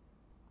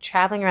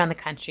traveling around the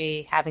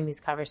country having these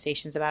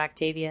conversations about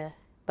Octavia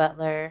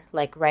Butler,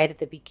 like right at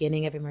the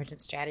beginning of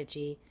Emergent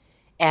Strategy.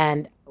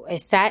 And I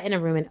sat in a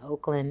room in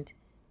Oakland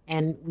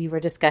and we were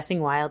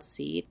discussing Wild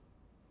Seed.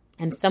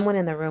 And someone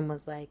in the room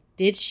was like,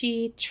 did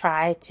she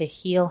try to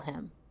heal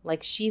him?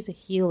 Like, she's a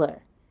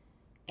healer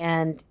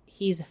and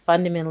he's a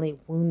fundamentally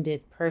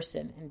wounded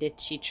person. And did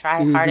she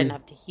try hard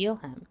enough to heal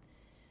him?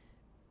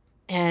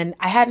 And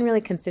I hadn't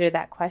really considered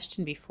that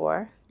question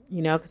before,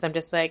 because I'm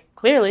just like,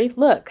 clearly,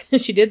 look,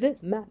 she did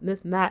this and that and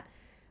this and that.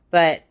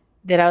 But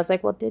then I was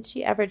like, well, did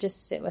she ever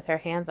just sit with her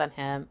hands on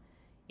him?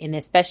 And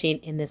especially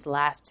in this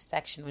last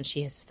section when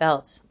she has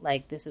felt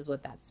like this is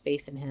what that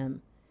space in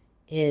him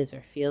is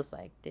or feels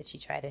like, did she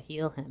try to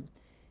heal him?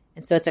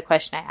 And so it's a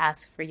question I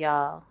ask for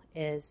y'all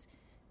is,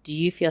 do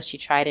you feel she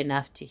tried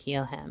enough to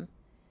heal him?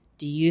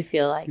 Do you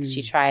feel like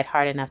she tried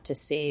hard enough to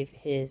save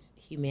his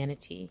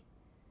humanity?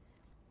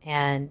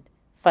 And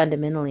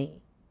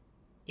fundamentally,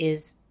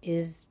 is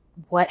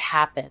what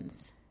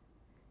happens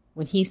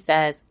when he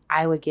says,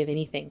 I would give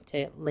anything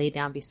to lay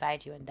down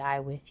beside you and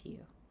die with you,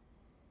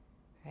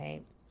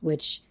 right?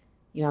 Which,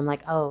 I'm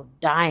like, oh,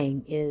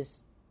 dying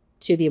is,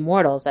 to the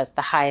immortals, that's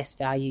the highest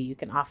value you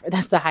can offer.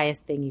 That's the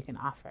highest thing you can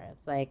offer.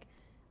 It's like,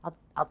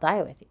 I'll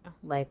die with you.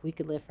 Like, we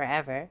could live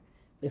forever,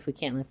 but if we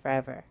can't live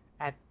forever,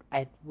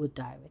 I would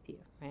die with you,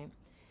 right?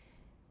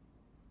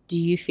 Do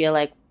you feel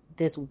like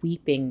this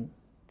weeping,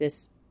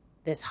 this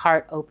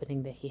heart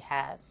opening that he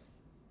has,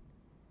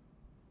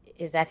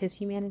 is that his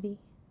humanity?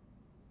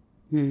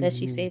 Does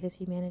she save his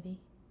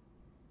humanity?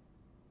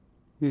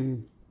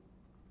 Mm-hmm.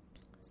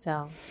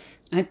 So,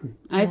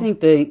 I think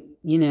the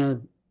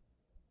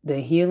the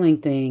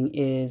healing thing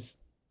is,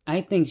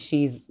 I think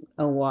she's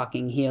a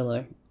walking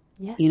healer.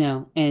 Yes.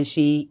 And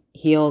she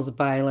heals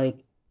by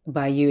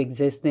you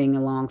existing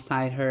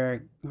alongside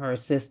her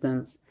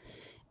systems.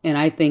 And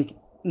I think,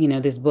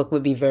 this book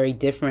would be very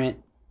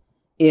different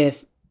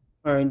if,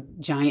 or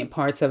giant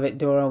parts of it,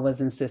 Dora was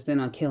insistent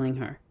on killing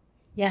her.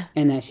 Yeah.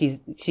 And that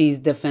she's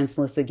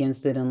defenseless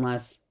against it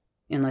unless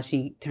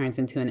she turns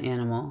into an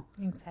animal.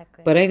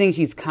 Exactly. But I think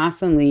she's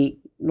constantly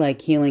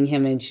like healing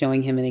him and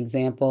showing him in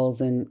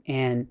examples and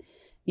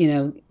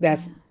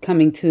that's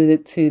coming to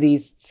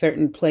these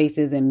certain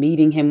places and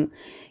meeting him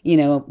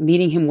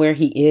where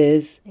he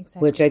is,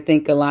 which I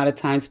think a lot of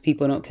times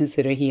people don't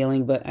consider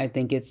healing, but I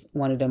think it's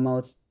one of the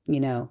most,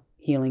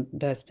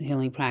 best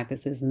healing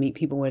practices, meet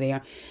people where they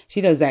are.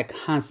 She does that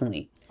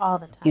constantly. All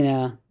the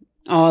time.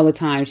 All the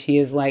time. She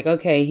is like,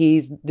 okay,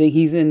 he's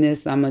in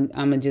this. I'm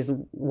gonna just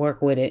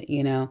work with it,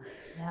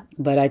 Yep.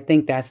 But I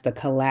think that's the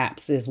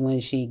collapse is when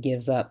she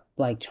gives up,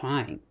 like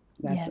trying.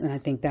 And I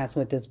think that's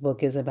what this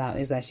book is about,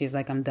 is that she's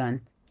like, I'm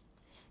done.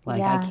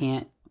 Like, I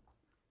can't.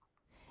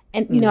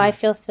 And, I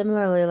feel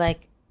similarly,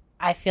 like,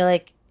 I feel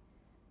like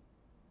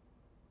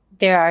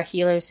there are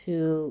healers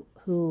who,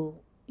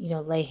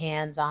 lay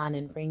hands on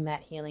and bring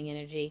that healing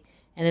energy.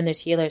 And then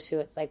there's healers who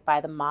it's like by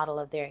the model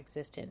of their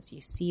existence, you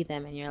see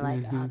them and you're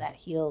like, oh, that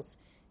heals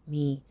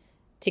me.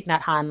 Thich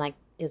Nhat Hanh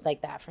is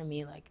like that for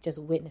me. Like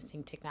just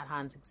witnessing Thich Nhat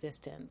Hanh's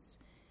existence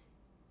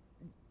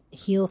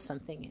heals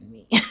something in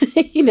me,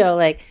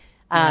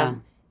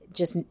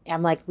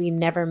 I'm like, we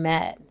never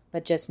met,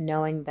 but just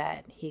knowing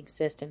that he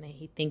exists and that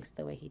he thinks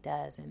the way he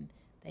does and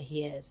that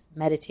he is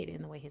meditating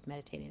in the way he's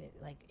meditated,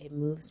 it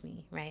moves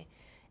me. Right.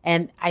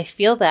 And I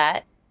feel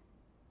that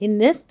in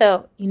this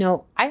though,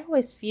 I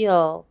always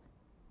feel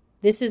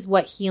this is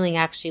what healing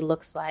actually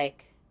looks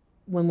like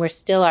when we're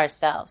still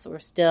ourselves.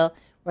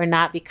 We're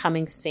not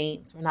becoming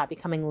saints. We're not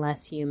becoming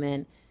less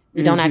human.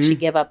 We don't actually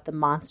give up the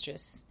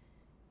monstrous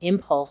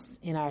impulse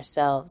in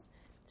ourselves.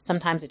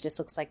 Sometimes it just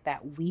looks like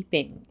that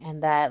weeping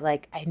and that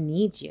I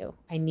need you.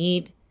 I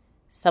need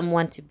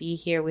someone to be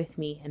here with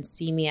me and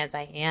see me as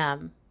I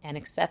am and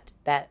accept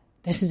that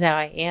this is how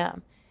I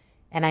am.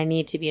 And I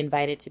need to be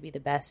invited to be the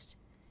best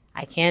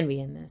I can be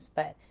in this.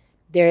 But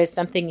there is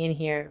something in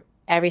here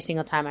every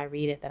single time I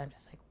read it that I'm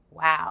just like,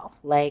 wow,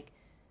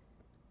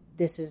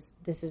 this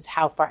is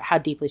how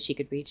deeply she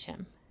could reach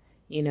him,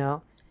 Yeah.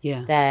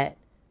 That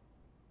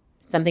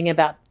something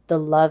about the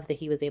love that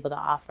he was able to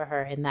offer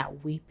her and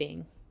that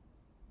weeping,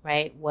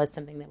 right, was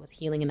something that was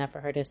healing enough for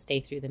her to stay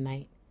through the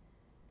night.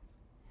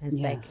 And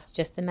it's it's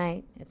just the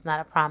night. It's not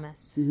a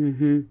promise.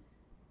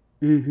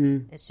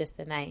 It's just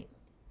the night.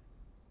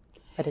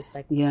 But it's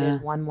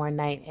there's one more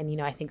night. And,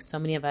 I think so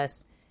many of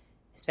us,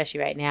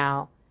 especially right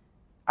now,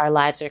 our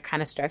lives are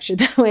kind of structured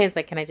that way. It's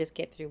like, can I just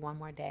get through one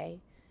more day?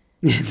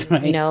 That's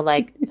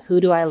right.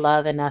 Who do I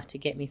love enough to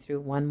get me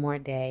through one more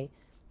day,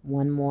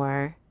 one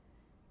more,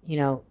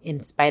 in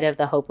spite of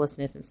the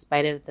hopelessness, in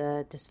spite of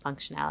the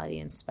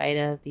dysfunctionality, in spite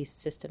of these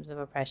systems of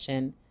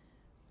oppression,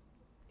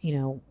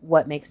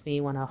 what makes me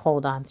want to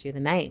hold on through the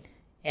night?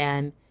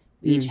 And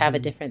we each have a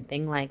different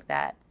thing like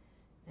that.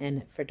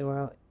 And for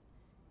Dora,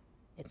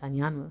 it's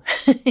Anyanwu,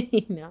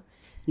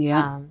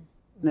 Yeah.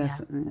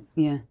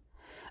 Yeah.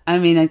 I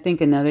mean, I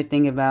think another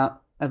thing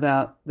about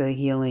the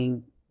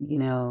healing,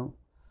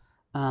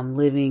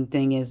 living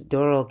thing is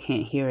Doro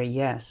can't hear a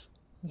yes.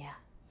 Yeah.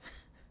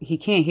 He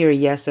can't hear a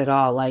yes at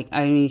all.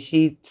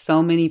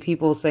 So many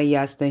people say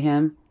yes to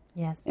him.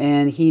 Yes.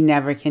 And he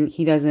never can,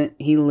 he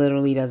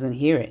literally doesn't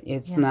hear it.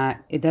 It's not,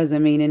 it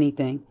doesn't mean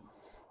anything,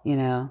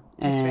 and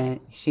That's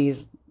right.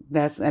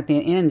 That's at the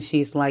end.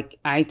 She's like,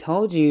 I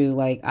told you,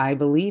 I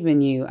believe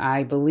in you.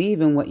 I believe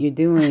in what you're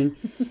doing.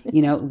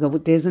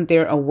 Isn't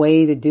there a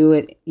way to do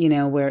it,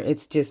 where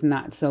it's just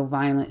not so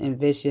violent and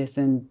vicious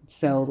and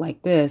so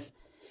like this?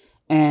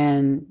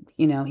 And,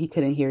 he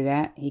couldn't hear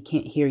that. He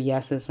can't hear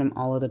yeses from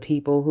all of the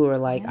people who are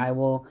like, I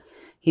will.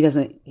 He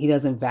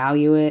doesn't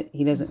value it.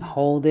 He doesn't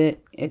hold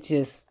it. It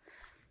just,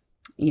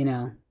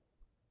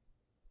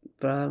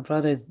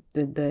 brothers,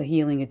 the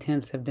healing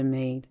attempts have been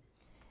made.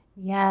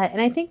 Yeah. And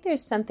I think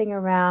there's something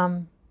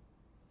around,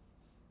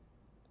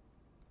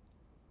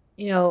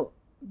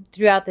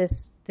 throughout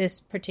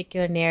this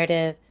particular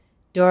narrative,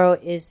 Doro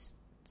is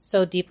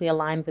so deeply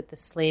aligned with the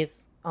slave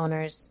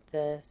owners,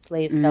 the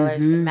slave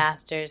sellers, the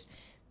masters,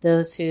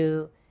 those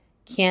who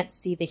can't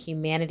see the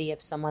humanity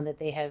of someone that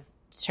they have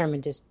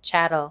determined as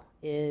chattel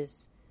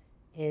is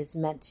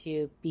meant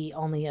to be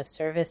only of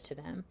service to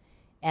them.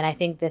 And I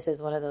think this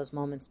is one of those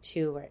moments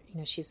too where,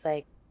 she's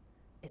like,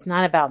 it's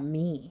not about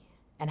me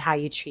and how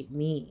you treat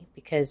me,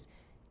 because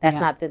that's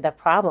not the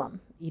problem.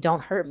 You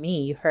don't hurt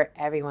me. You hurt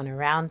everyone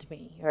around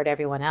me. You hurt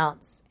everyone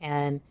else.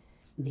 And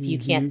if you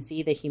can't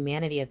see the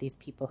humanity of these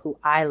people who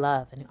I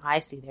love and who I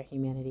see their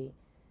humanity,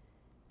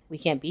 we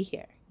can't be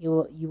here.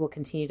 You will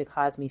continue to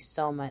cause me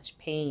so much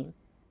pain.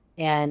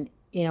 And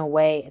in a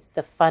way, it's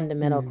the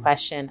fundamental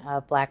question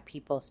of Black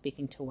people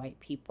speaking to white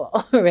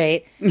people,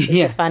 right? It's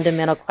the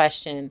fundamental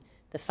question,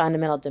 the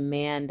fundamental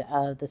demand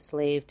of the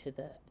slave to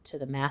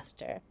the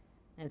master.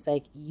 And it's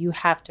like, you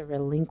have to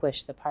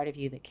relinquish the part of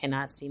you that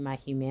cannot see my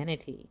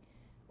humanity,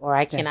 or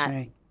I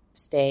cannot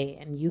stay,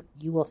 and you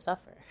will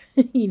suffer.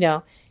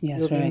 You'll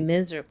be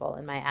miserable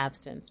in my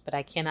absence, but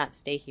I cannot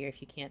stay here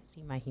if you can't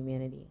see my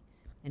humanity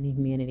and the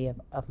humanity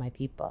of my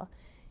people.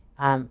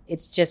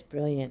 It's just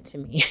brilliant to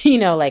me,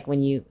 like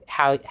when you,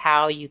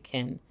 how you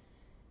can,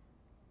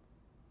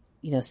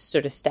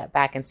 sort of step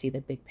back and see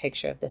the big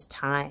picture of this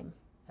time,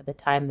 at the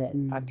time that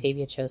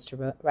Octavia chose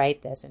to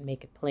write this and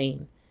make it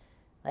plain.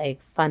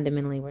 Like,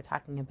 fundamentally, we're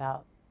talking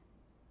about,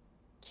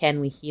 can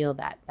we heal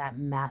that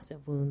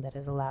massive wound that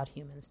has allowed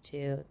humans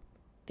to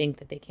think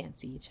that they can't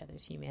see each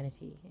other's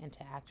humanity and to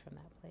act from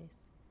that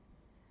place?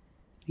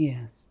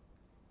 Yes.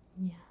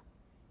 Yeah.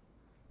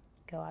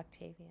 Go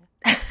Octavia.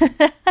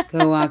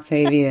 Go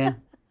Octavia.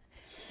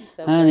 She's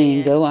so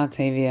brilliant. Go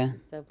Octavia.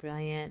 She's so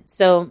brilliant.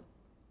 So,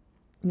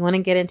 you want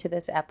to get into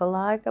this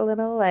epilogue a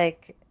little?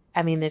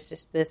 There's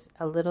just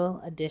a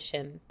little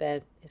addition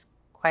that is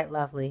quite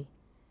lovely.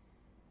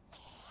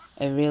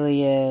 It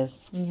really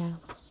is. Yeah.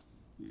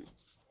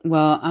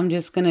 Well, I'm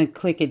just going to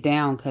click it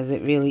down because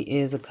it really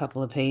is a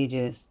couple of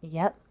pages.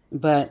 Yep.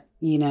 But,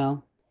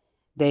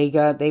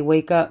 they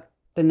wake up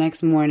the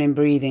next morning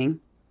breathing,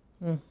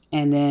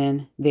 and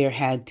then there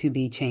had to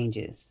be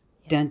changes.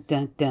 Yes. Dun,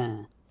 dun,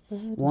 dun.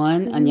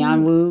 One,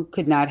 Anyanwu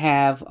could not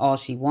have all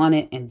she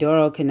wanted, and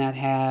Doro could not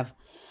have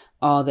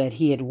all that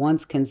he had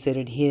once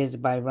considered his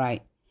by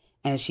right,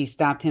 as she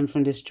stopped him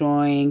from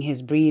destroying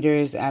his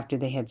breeders after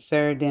they had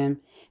served him,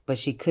 but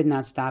she could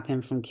not stop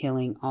him from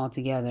killing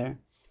altogether.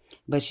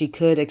 But she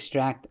could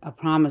extract a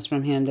promise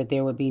from him that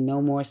there would be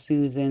no more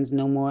Susans,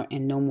 no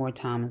more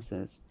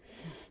Thomases.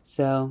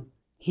 So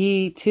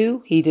he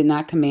did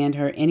not command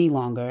her any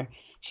longer.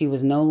 She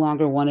was no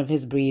longer one of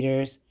his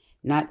breeders,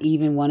 not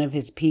even one of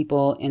his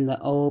people in the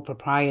old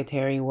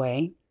proprietary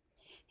way.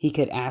 He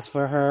could ask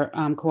for her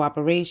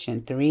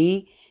cooperation.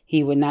 3,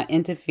 he would not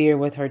interfere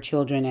with her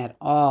children at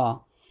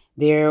all.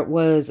 There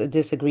was a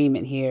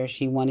disagreement here.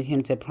 She wanted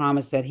him to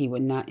promise that he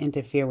would not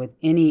interfere with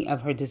any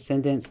of her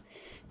descendants,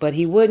 but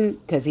he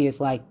wouldn't, because he was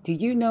like, do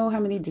you know how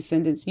many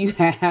descendants you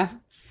have?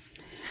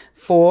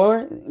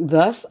 4,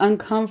 thus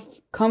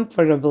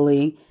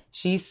uncomfortably,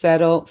 she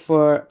settled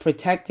for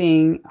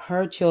protecting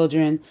her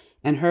children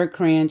and her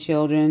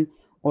grandchildren,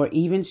 or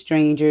even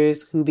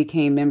strangers who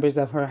became members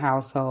of her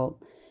household.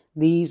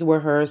 These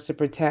were hers to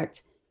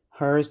protect,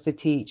 hers to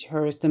teach,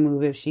 hers to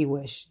move if she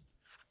wished.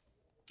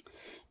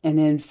 And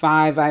then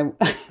 5,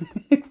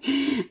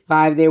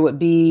 there would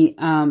be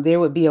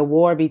a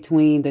war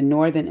between the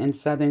northern and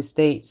southern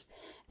states.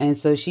 And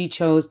so she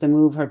chose to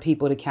move her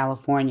people to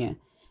California.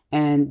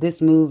 And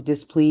this move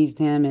displeased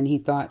him, and he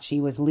thought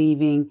she was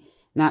leaving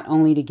not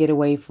only to get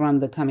away from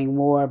the coming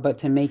war, but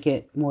to make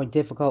it more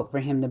difficult for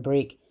him to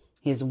break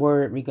his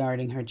word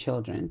regarding her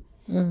children.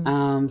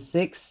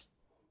 6,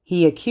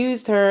 he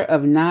accused her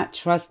of not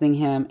trusting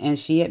him, and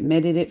she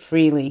admitted it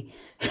freely.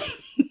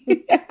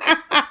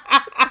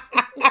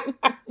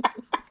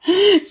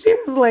 She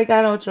was like,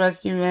 I don't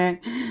trust you, man.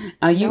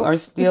 You are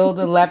still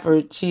the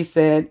leopard, she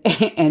said,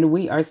 and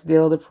we are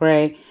still the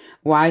prey.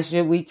 Why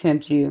should we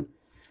tempt you?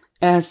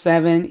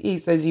 7, he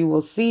says, you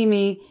will see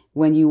me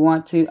when you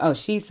want to. Oh,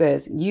 she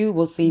says, you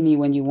will see me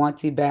when you want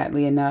to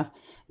badly enough.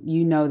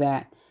 You know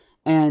that.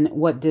 And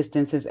what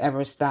distance has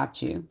ever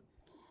stopped you?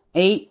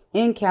 8,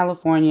 in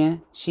California,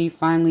 she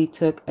finally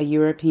took a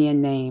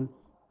European name,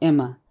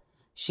 Emma.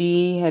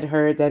 She had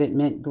heard that it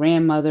meant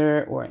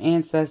grandmother or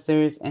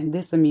ancestors, and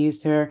this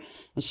amused her,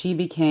 and she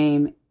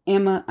became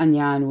Emma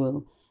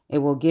Anyanwu. It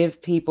will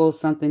give people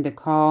something to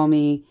call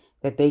me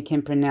that they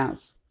can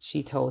pronounce,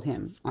 she told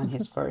him on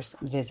his first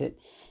visit.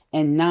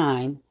 And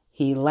 9,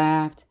 he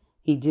laughed.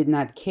 He did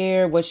not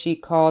care what she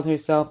called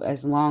herself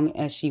as long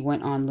as she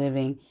went on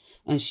living,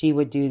 and she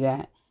would do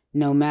that.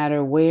 No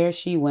matter where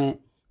she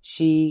went,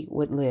 she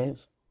would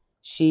live.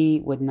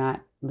 She would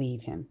not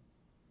leave him.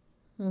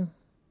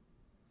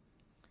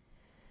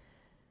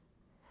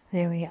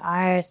 There we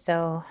are.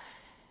 So,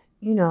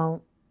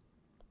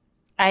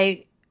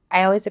 I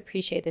always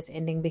appreciate this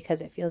ending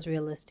because it feels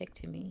realistic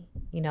to me.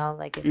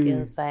 Like it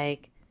feels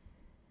like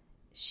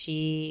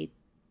she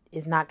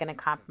is not going to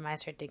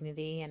compromise her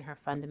dignity and her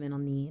fundamental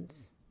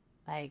needs.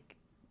 Like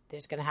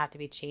there's going to have to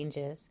be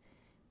changes,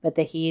 but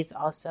that he's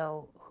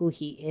also who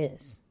he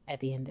is at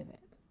the end of it.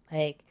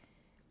 Like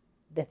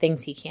the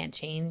things he can't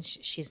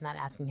change, she's not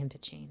asking him to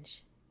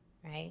change.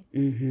 Right.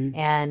 Mm-hmm.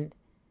 And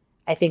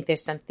I think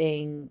there's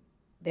something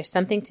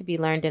to be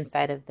learned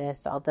inside of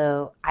this,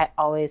 although I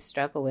always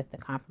struggle with the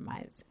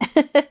compromise.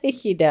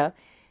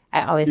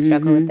 I always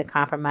struggle with the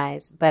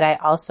compromise, but I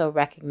also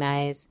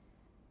recognize,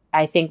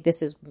 I think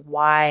this is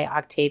why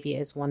Octavia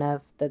is one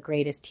of the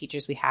greatest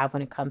teachers we have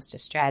when it comes to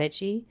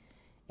strategy,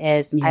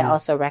 is I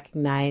also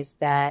recognize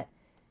that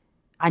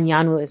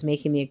Anyanwu is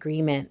making the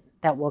agreement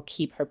that will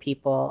keep her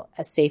people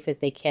as safe as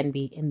they can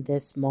be in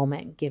this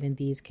moment, given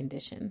these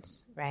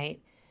conditions, right?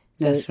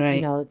 So, that's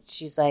right.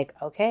 She's like,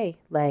 okay,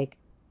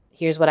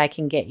 here's what I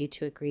can get you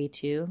to agree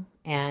to,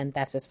 and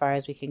that's as far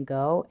as we can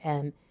go.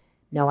 And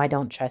no, I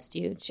don't trust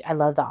you. I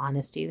love the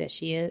honesty that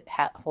she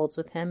holds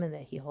with him and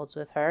that he holds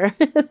with her.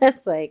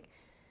 That's like,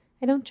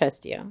 I don't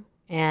trust you.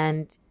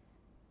 And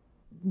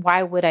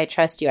why would I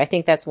trust you? I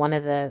think that's one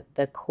of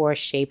the core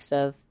shapes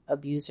of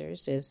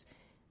abusers is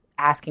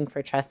asking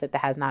for trust that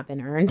has not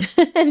been earned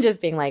and just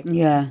being like,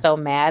 I'm so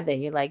mad that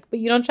you're like, but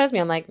you don't trust me.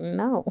 I'm like,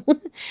 no.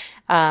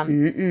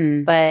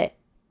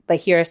 But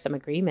here are some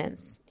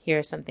agreements. Here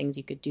are some things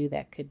you could do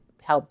that could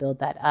help build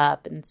that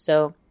up. And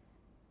so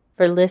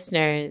for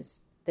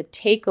listeners, the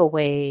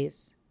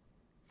takeaways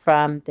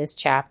from this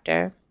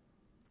chapter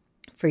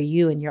for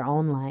you in your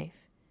own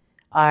life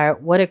are,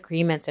 what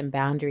agreements and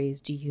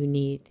boundaries do you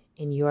need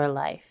in your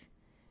life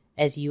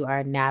as you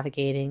are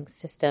navigating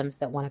systems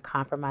that want to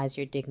compromise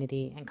your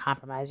dignity and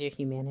compromise your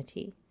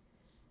humanity?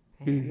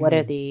 Right? Mm-hmm. What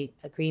are the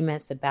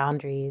agreements, the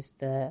boundaries,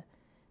 the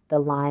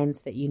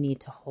lines that you need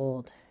to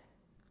hold?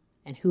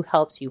 And who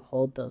helps you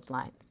hold those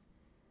lines?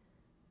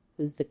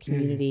 Who's the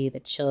community, the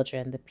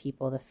children, the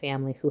people, the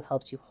family, who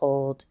helps you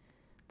hold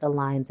the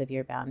lines of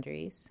your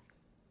boundaries?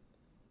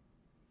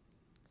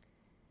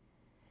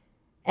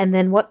 And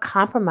then what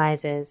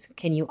compromises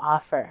can you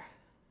offer?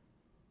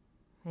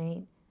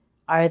 Right?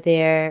 Are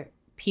there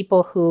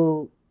people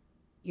who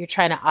you're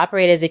trying to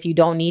operate as if you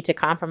don't need to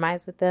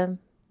compromise with them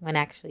when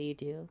actually you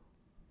do?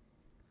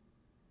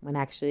 When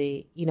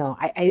actually,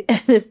 I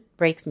this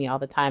breaks me all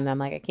the time. I'm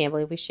like, I can't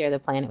believe we share the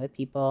planet with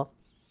people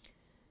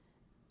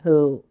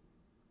who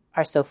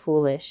are so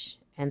foolish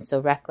and so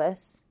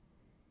reckless.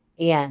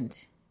 And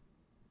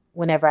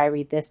whenever I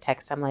read this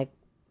text, I'm like,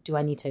 do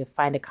I need to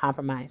find a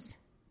compromise?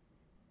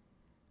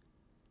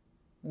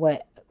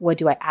 What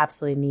do I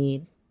absolutely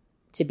need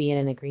to be in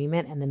an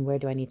agreement? And then where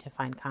do I need to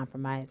find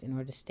compromise in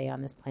order to stay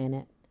on this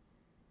planet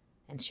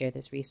and share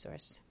this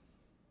resource?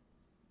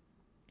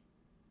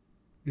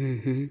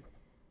 Mm-hmm.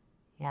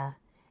 Yeah.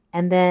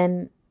 And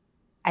then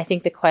I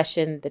think the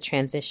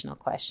transitional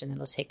question,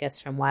 it'll take us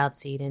from wild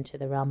seed into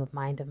the realm of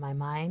mind of my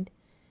mind,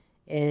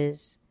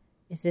 is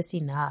this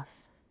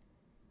enough?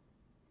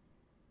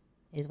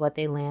 Is what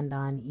they land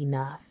on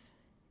enough?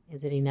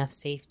 Is it enough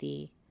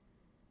safety,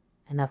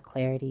 enough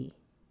clarity?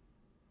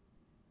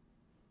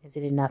 Is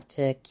it enough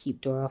to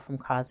keep Doro from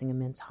causing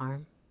immense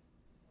harm?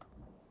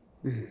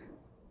 And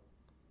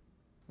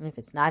if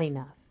it's not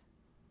enough,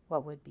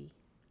 what would be?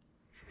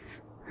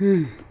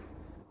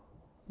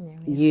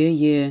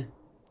 Yeah.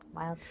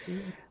 Wild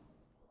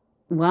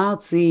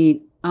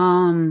seed.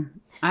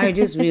 I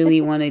just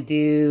really want to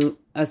do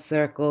a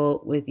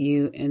circle with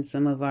you and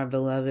some of our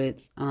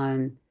beloveds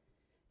on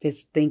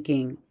this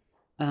thinking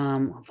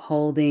of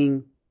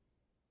holding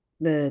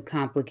the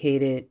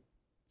complicated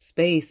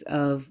space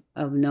of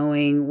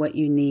knowing what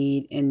you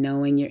need and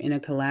knowing you're in a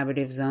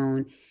collaborative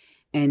zone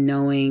and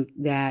knowing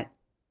that,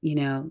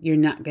 you're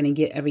not going to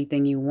get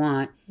everything you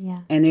want.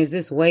 Yeah. And there's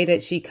this way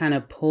that she kind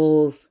of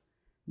pulls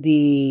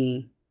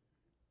the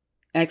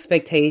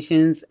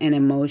expectations and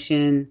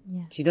emotion.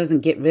 Yeah. She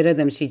doesn't get rid of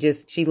them. She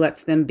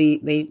lets them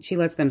she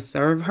lets them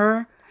serve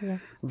her.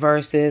 Yes.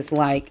 Versus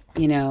like,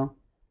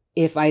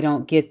 if I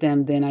don't get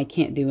them, then I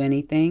can't do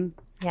anything.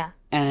 Yeah.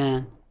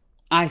 And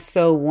I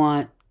so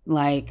want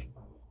like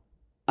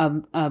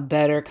a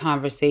better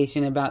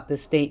conversation about the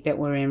state that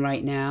we're in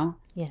right now.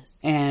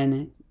 Yes.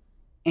 And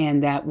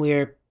that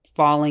we're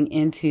falling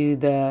into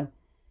the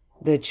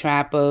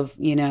trap of,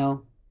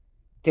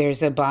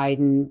 there's a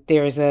Biden,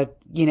 there's a,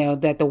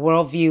 that the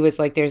worldview is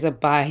like there's a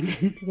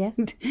Biden. Yes.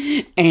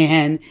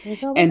 and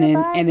there's always and then a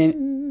Biden. and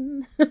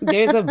then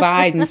there's a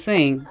Biden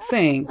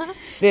sing.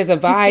 There's a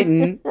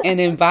Biden, and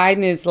then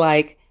Biden is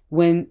like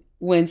when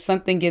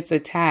something gets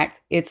attacked,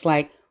 it's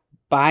like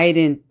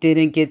Biden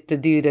didn't get to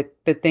do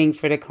the thing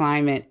for the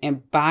climate,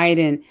 and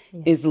Biden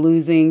is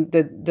losing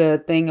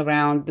the thing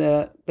around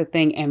the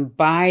thing, and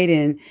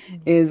Biden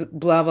is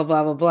blah, blah,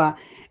 blah, blah, blah.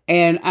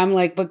 And I'm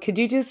like, but could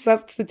you just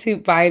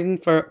substitute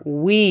Biden for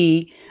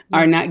we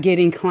are not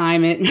getting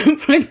climate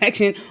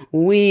protection?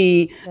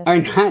 We are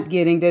not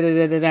getting da, da,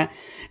 da, da, da.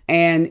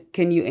 And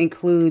can you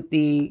include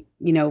the,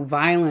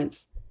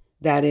 violence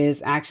that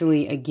is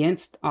actually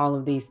against all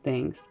of these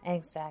things?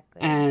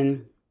 Exactly.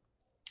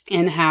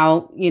 And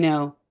how,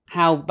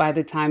 how by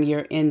the time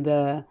you're in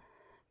the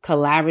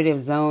collaborative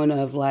zone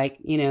of like,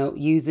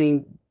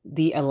 using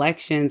the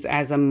elections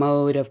as a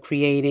mode of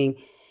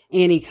creating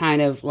any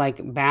kind of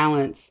like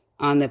balance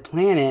on the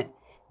planet,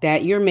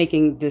 that you're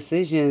making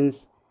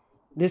decisions.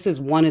 This is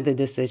one of the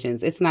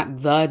decisions. It's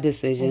not the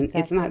decision.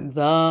 Exactly. It's not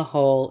the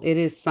whole. It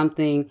is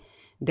something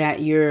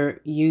that you're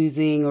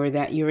using or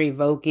that you're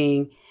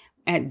evoking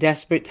at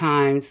desperate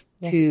times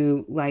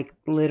to like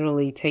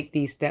literally take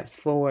these steps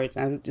forwards.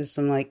 I'm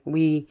like,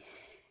 we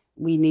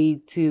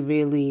need to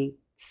really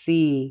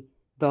see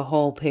the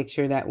whole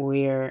picture that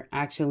we're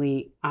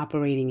actually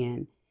operating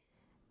in.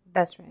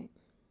 That's right.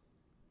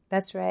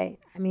 That's right.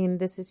 I mean,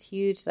 this is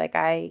huge. Like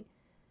I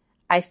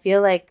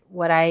feel like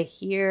what I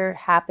hear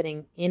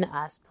happening in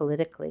us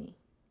politically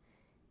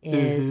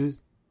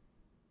is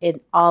an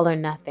all or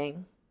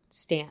nothing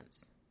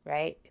stance,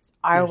 right? It's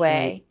our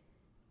way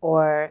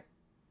or,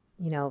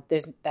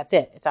 that's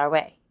it. It's our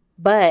way.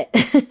 But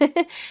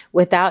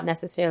without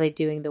necessarily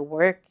doing the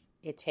work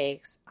it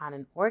takes on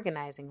an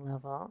organizing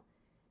level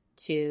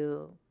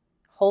to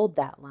hold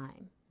that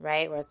line,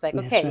 right? Where it's like,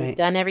 okay, we've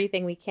done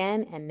everything we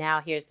can, and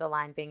now here's the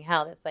line being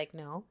held. It's like,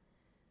 no,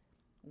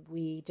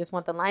 we just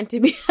want the line to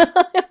be held.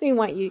 We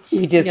want you.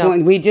 We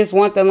just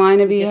want the line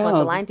to be held. We just want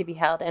the line to be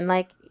held. And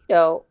like,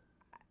 there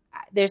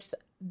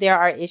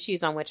are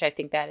issues on which I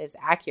think that is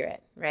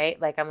accurate,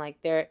 right? Like, I'm like,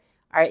 there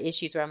are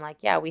issues where I'm like,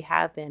 yeah, we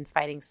have been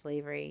fighting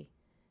slavery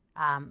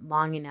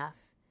long enough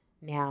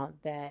now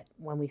that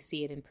when we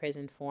see it in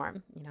prison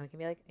form, it can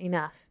be like,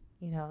 enough,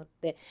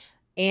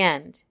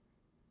 and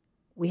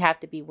we have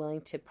to be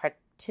willing to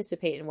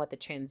participate in what the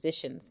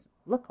transitions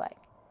look like.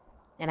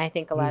 And I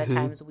think a lot of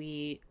times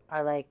we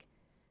are like,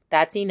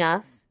 that's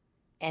enough.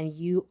 And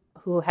you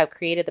who have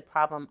created the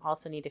problem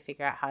also need to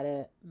figure out how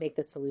to make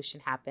the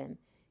solution happen,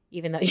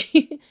 even though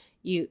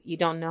you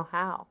don't know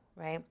how,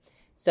 right?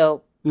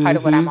 So part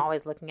of what I'm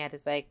always looking at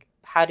is like,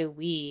 how do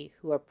we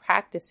who are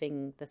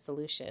practicing the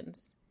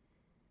solutions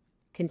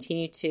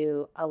continue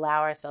to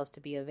allow ourselves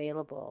to be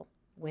available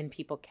when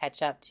people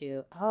catch up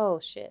to, oh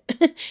shit,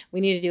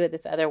 we need to do it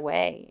this other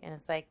way. And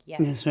it's like,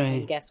 yes. Right.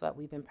 And guess what?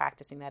 We've been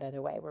practicing that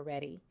other way. We're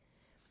ready.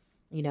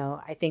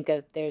 I think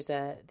there was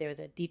a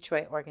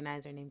Detroit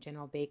organizer named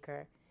General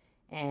Baker,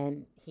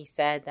 and he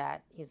said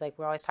that he's like,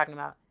 we're always talking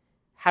about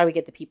how do we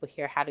get the people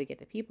here? How do we get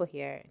the people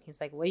here? And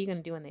he's like, what are you going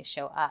to do when they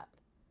show up?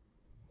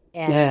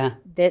 And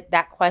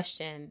that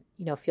question,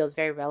 feels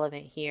very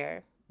relevant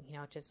here.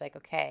 Just like,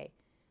 okay,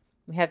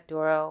 we have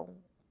Doro,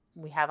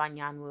 we have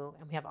Anyanwu,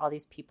 and we have all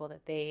these people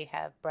that they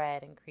have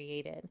bred and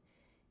created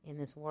in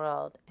this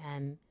world,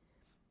 and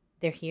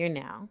they're here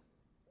now.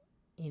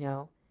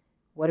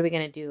 What are we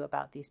going to do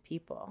about these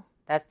people?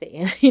 That's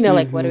the,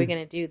 like, what are we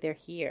going to do? They're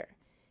here.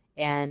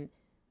 And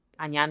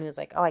Anyanwu was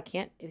like, oh, I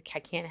can't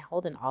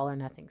hold an all or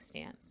nothing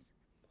stance.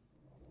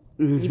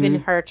 Even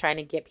her trying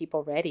to get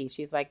people ready,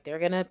 she's like, they're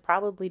going to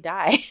probably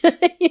die,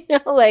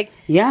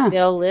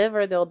 they'll live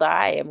or they'll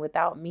die. And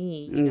without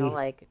me,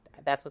 like,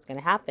 that's what's going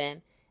to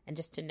happen. And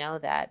just to know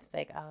that, it's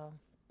like, oh,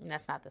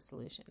 that's not the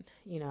solution,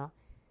 So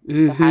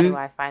how do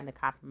I find the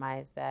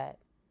compromise that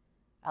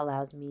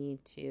allows me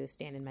to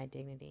stand in my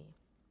dignity?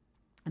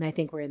 And I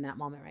think we're in that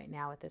moment right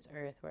now with this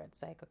earth where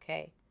it's like,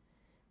 okay,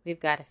 we've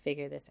got to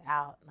figure this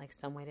out, like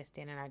some way to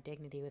stand in our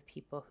dignity with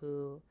people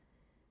who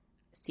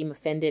seem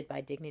offended by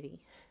dignity,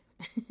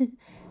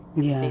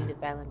 offended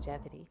by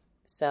longevity.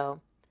 So,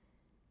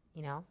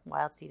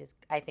 Wild Seed is,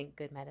 I think,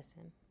 good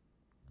medicine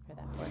for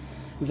that work.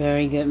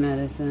 Very good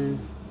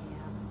medicine.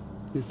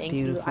 Yeah. It's Thank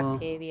beautiful. you,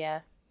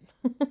 Octavia.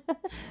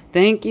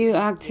 Thank you,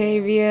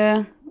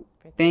 Octavia.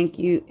 Thank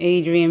you,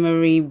 Adrienne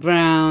Maree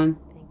Brown.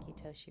 Thank you,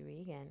 Toshi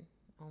Reagan.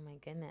 Oh my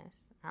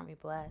goodness. Aren't we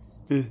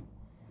blessed?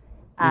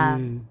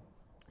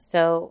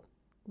 So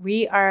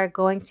we are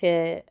going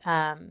to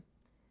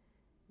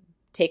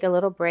take a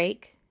little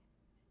break.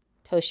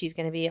 Toshi's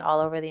going to be all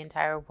over the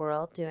entire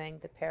world doing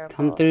the Parable.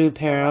 Come through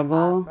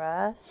Parable.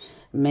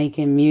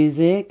 Making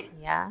music.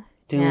 Yeah.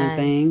 Doing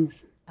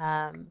things.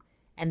 And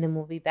then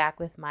we'll be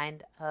back with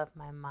Mind of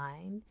My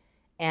Mind.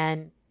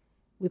 And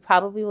we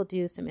probably will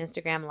do some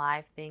Instagram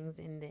live things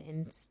in the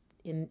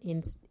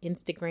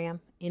Instagram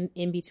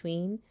in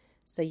between.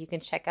 So you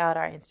can check out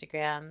our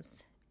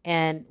Instagrams.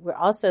 And we're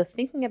also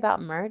thinking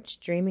about merch,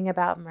 dreaming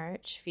about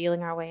merch,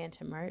 feeling our way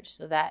into merch.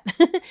 So that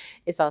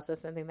is also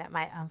something that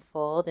might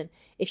unfold. And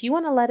if you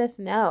want to let us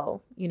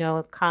know,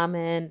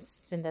 comments,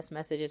 send us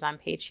messages on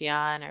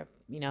Patreon or,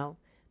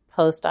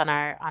 post on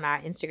our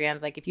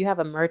Instagrams. Like if you have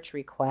a merch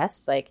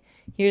request, like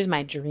here's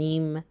my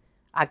dream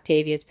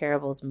Octavia's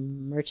Parables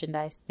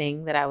merchandise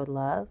thing that I would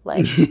love.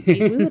 Like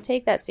we would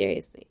take that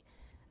seriously.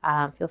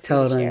 Feel free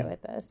to share it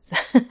with us.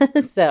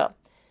 So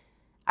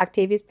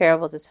Octavia's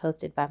Parables is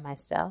hosted by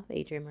myself,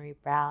 Adrienne Maree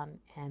Brown,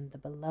 and the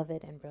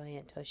beloved and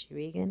brilliant Toshi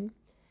Reagan.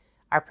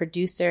 Our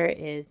producer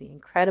is the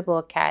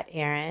incredible Kat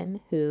Aaron,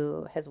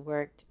 who has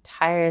worked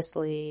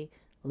tirelessly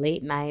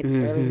late nights,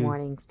 early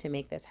mornings to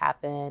make this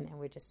happen. And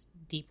we're just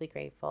deeply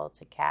grateful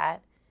to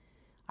Kat.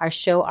 Our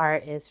show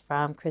art is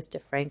from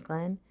Krista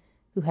Franklin,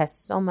 who has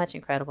so much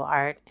incredible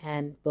art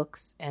and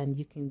books, and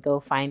you can go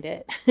find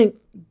it.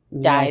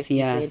 Dive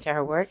deeply into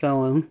her work.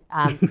 So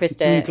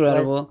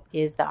Krista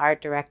is the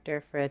art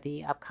director for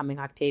the upcoming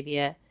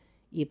Octavia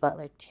E.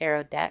 Butler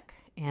Tarot deck,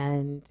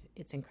 and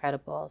it's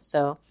incredible.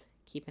 So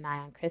keep an eye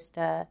on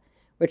Krista.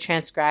 We're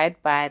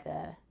transcribed by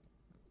the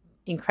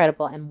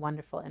incredible and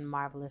wonderful and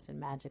marvelous and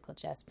magical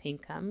Jess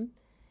Pinkham.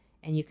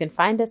 And you can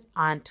find us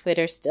on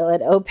Twitter still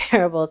at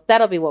Parables.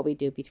 That'll be what we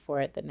do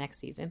before the next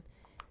season.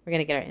 We're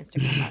going to get our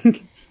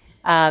Instagram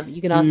up.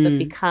 You can also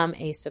become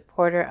a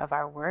supporter of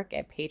our work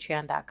at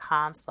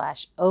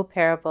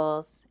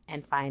patreon.com/oparables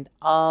and find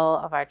all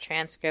of our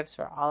transcripts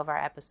for all of our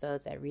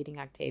episodes at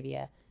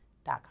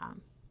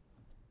readingoctavia.com.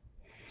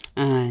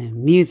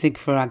 Music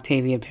for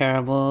Octavia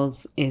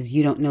Parables is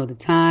You Don't Know the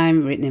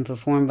Time, written and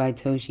performed by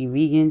Toshi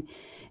Reagan,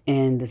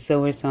 and the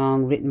Sower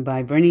Song, written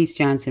by Bernice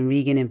Johnson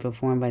Reagan and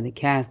performed by the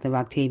cast of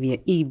Octavia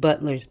E.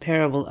 Butler's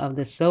Parable of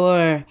the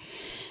Sower,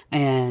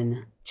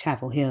 and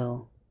Chapel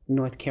Hill,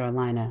 North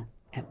Carolina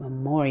at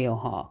Memorial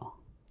Hall.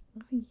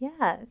 Oh,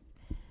 yes.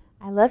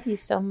 I love you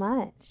so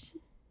much.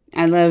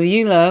 I love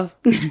you, love.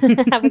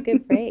 Have a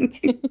good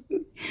break.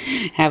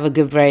 Have a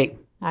good break.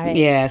 All right.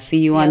 Yeah, see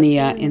you on the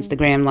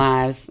Instagram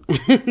lives.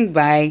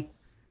 Bye.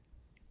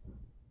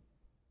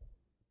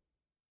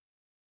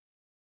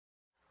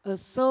 A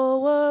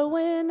sower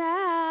went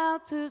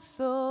out to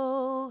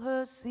sow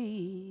her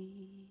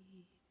seed.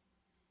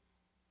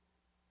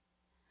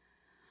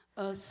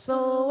 A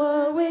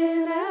sower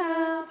went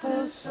out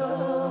to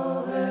sow